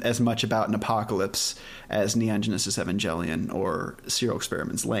Utena is as much about an apocalypse as Neon Genesis Evangelion or Serial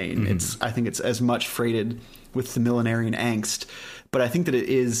Experiments Lane. I think it's as much freighted with the millenarian angst, but I think that it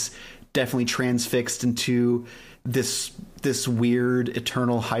is definitely transfixed into this weird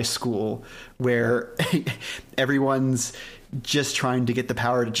eternal high school where everyone's just trying to get the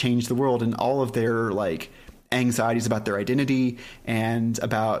power to change the world, and all of their like anxieties about their identity and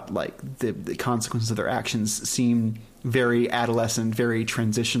about like the consequences of their actions seem very adolescent, very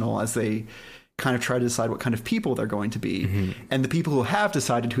transitional, as they kind of try to decide what kind of people they're going to be. And the people who have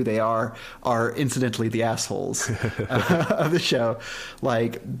decided who they are incidentally the assholes of the show.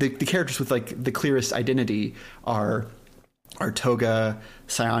 Like the characters with like the clearest identity are Toga,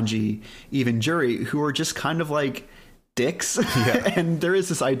 Saionji, even Juri, who are just kind of like dicks. Yeah. And there is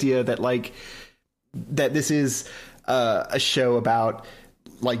this idea that like that this is a show about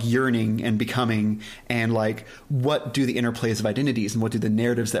like yearning and becoming, and like what do the interplays of identities and what do the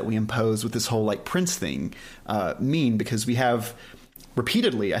narratives that we impose with this whole like Prince thing mean, because we have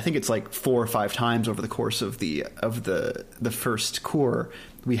repeatedly, I think it's like 4 or 5 times over the course of the first core,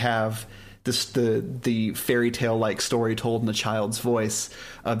 we have the fairy tale like story told in a child's voice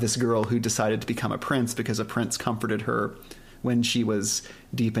of this girl who decided to become a prince because a prince comforted her when she was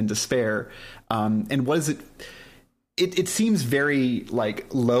deep in despair. And what is it? It seems very like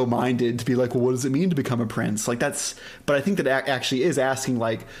low-minded to be like, well, what does it mean to become a prince? Like that's, but I think that actually is asking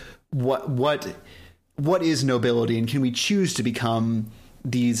like, what is nobility, and can we choose to become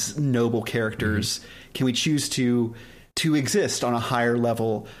these noble characters? Can we choose to exist on a higher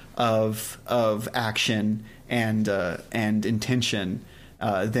level of action and intention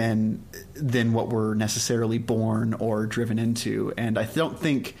than what we're necessarily born or driven into? And I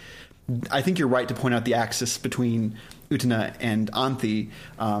think you're right to point out the axis between Utena and Anthe,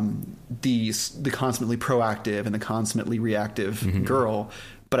 the constantly proactive and the constantly reactive girl.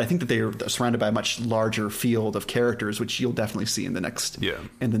 But I think that they are surrounded by a much larger field of characters, which you'll definitely see in the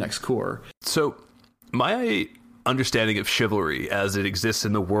next core. So my understanding of chivalry as it exists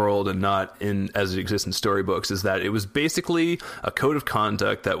in the world and not as it exists in storybooks is that it was basically a code of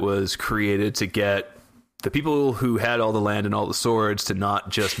conduct that was created to get the people who had all the land and all the swords to not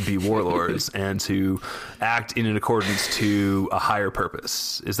just be warlords and to act in accordance to a higher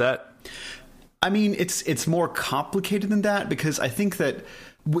purpose. Is that? I mean, it's more complicated than that, because I think that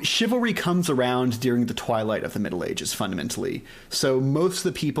chivalry comes around during the twilight of the Middle Ages, fundamentally. So most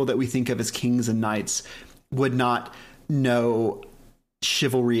of the people that we think of as kings and knights would not know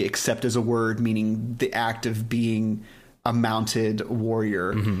chivalry except as a word meaning the act of being a mounted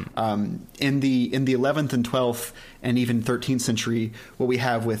warrior. In the 11th and 12th and even 13th century, what we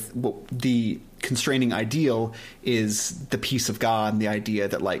have with the constraining ideal is the peace of God and the idea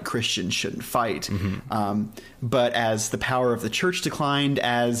that like Christians shouldn't fight. But as the power of the church declined,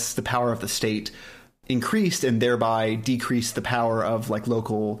 as the power of the state increased, and thereby decreased the power of like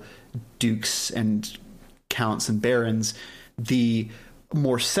local dukes and counts and barons, the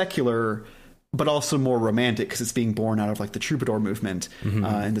more secular but also more romantic, because it's being born out of like the troubadour movement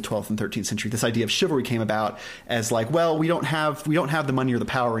in the 12th and 13th century. This idea of chivalry came about as like, well, we don't have the money or the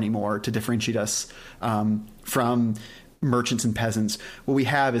power anymore to differentiate us from merchants and peasants. What we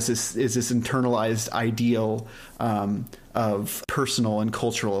have is this internalized ideal of personal and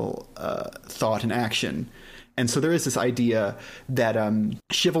cultural thought and action. And so there is this idea that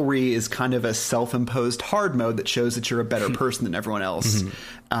chivalry is kind of a self-imposed hard mode that shows that you're a better person than everyone else.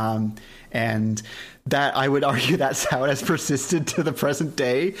 And that, I would argue, that's how it has persisted to the present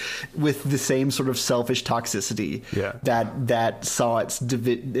day, with the same sort of selfish toxicity that saw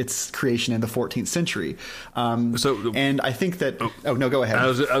its creation in the 14th century. And I think that... Oh, no, go ahead. I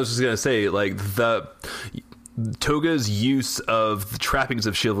was just going to say, like, Toga's use of the trappings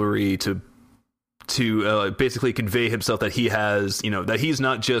of chivalry to basically convey himself that he has, that he's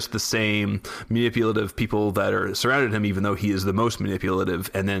not just the same manipulative people that are surrounded him, even though he is the most manipulative,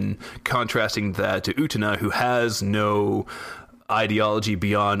 and then contrasting that to Utena, who has no ideology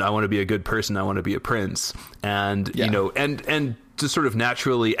beyond, I want to be a good person, I want to be a prince, and and just sort of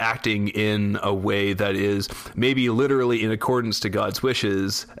naturally acting in a way that is maybe literally in accordance to God's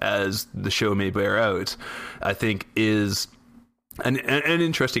wishes, as the show may bear out, I think is an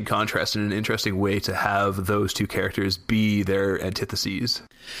interesting contrast and an interesting way to have those two characters be their antitheses.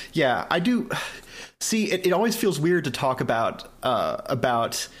 Yeah, I do see it. It always feels weird to talk about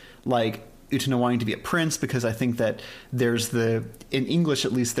like Utena wanting to be a prince, because I think that there's in English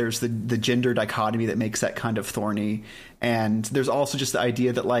at least, there's the gender dichotomy that makes that kind of thorny. And there's also just the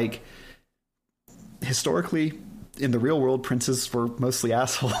idea that, like, historically in the real world, princes were mostly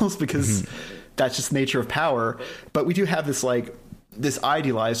assholes because that's just the nature of power. But we do have this, like, this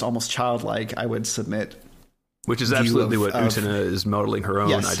idealized, almost childlike, I would submit, which is absolutely what Utena is modeling her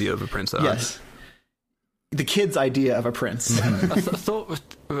own idea of a prince on. Yes. The kid's idea of a prince. A thought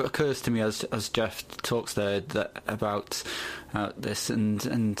occurs to me as Jeff talks there about this, and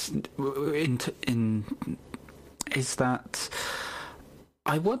is that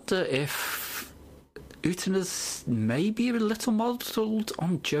I wonder if Utena's maybe a little modelled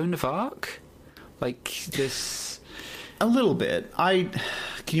on Joan of Arc, like this. A little bit.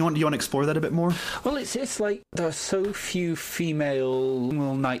 Do you want to explore that a bit more? Well, it's like there are so few female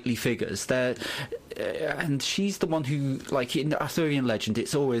knightly figures there, and she's the one who, like in Arthurian legend,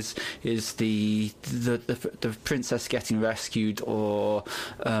 it's always is the princess getting rescued, or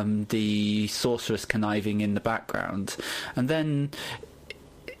the sorceress conniving in the background, and then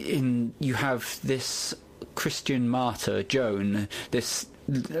you have this Christian martyr, Joan,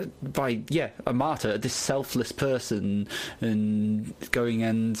 a martyr, this selfless person, and going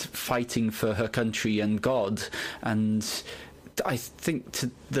and fighting for her country and God. And I think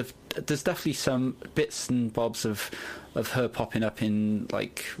there's definitely some bits and bobs of her popping up in,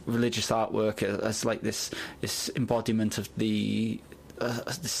 like, religious artwork as like this embodiment of the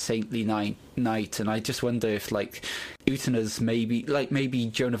saintly knight, and I just wonder if, like, Utena's maybe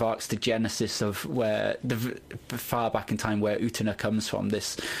Joan of Arc's the genesis of where the far back in time where Utena comes from,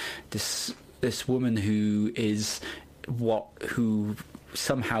 this woman who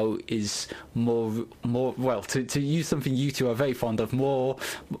somehow is more well, to use something you two are very fond of, more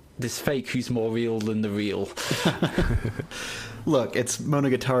this fake who's more real than the real. Look, it's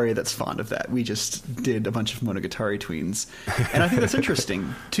Monogatari that's fond of that. We just did a bunch of Monogatari tweens. And I think that's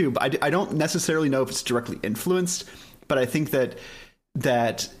interesting, too. But I don't necessarily know if it's directly influenced, but I think that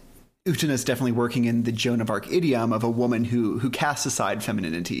Utena is definitely working in the Joan of Arc idiom of a woman who casts aside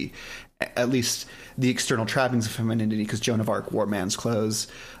femininity, at least the external trappings of femininity, because Joan of Arc wore man's clothes,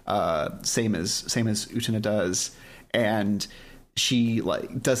 same as Utena does. And she,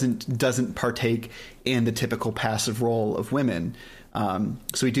 like, doesn't partake in the typical passive role of women.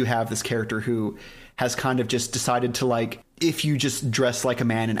 So we do have this character who has kind of just decided to, like, if you just dress like a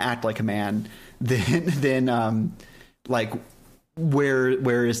man and act like a man, then like,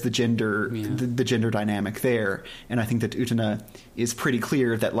 where is the gender the gender dynamic there? And I think that Utena is pretty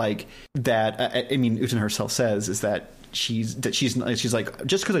clear that, like, I mean, Utena herself says is that she's like,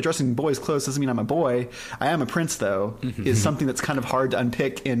 just because I dress in boys' clothes doesn't mean I'm a boy. I am a prince, though. Is something that's kind of hard to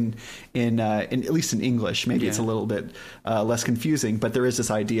unpick in at least in English. Maybe it's a little bit less confusing, but there is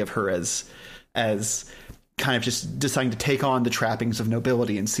this idea of her as kind of just deciding to take on the trappings of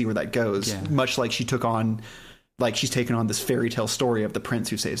nobility and see where that goes. Much like she's taken on this fairy tale story of the prince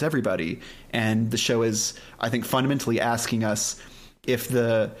who saves everybody. And the show is, I think, fundamentally asking us if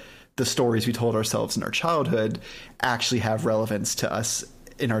the stories we told ourselves in our childhood actually have relevance to us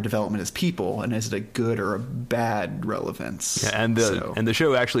in our development as people, and is it a good or a bad relevance? Yeah, and the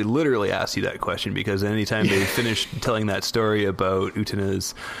show actually literally asks you that question, because anytime they finish telling that story about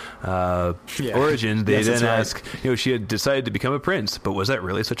Utena's origins, they then ask, she had decided to become a prince, but was that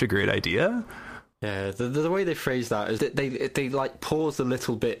really such a great idea? Yeah, the way they phrase that is that they like pause a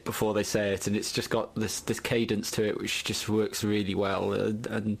little bit before they say it, and it's just got this cadence to it which just works really well,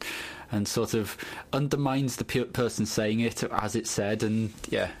 and sort of undermines the person saying it as it's said, and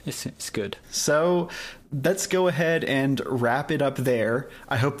yeah, it's good. So let's go ahead and wrap it up there.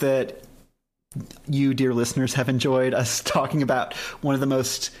 I hope that you, dear listeners, have enjoyed us talking about one of the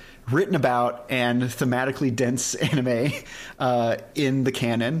most written about and thematically dense anime in the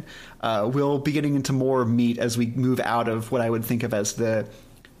canon. We'll be getting into more meat as we move out of what I would think of as the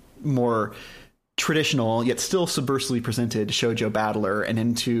more traditional yet still subversively presented shoujo battler, and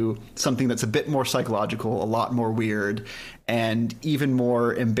into something that's a bit more psychological, a lot more weird, and even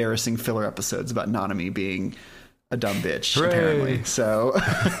more embarrassing filler episodes about Nanami being a dumb bitch. Hooray. Apparently. So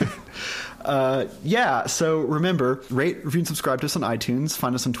so remember, rate, review, and subscribe to us on iTunes.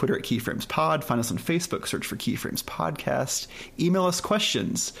 Find us on Twitter at KeyframesPod. Find us on Facebook, search for Keyframes Podcast. Email us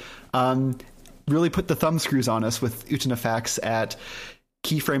questions. Really put the thumb screws on us with Utena facts at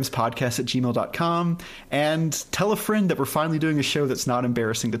keyframespodcast@gmail.com, and tell a friend that we're finally doing a show that's not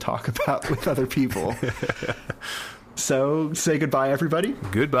embarrassing to talk about with other people. So say goodbye, everybody.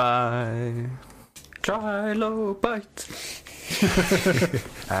 Goodbye. Trilobite.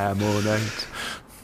 Ammonite.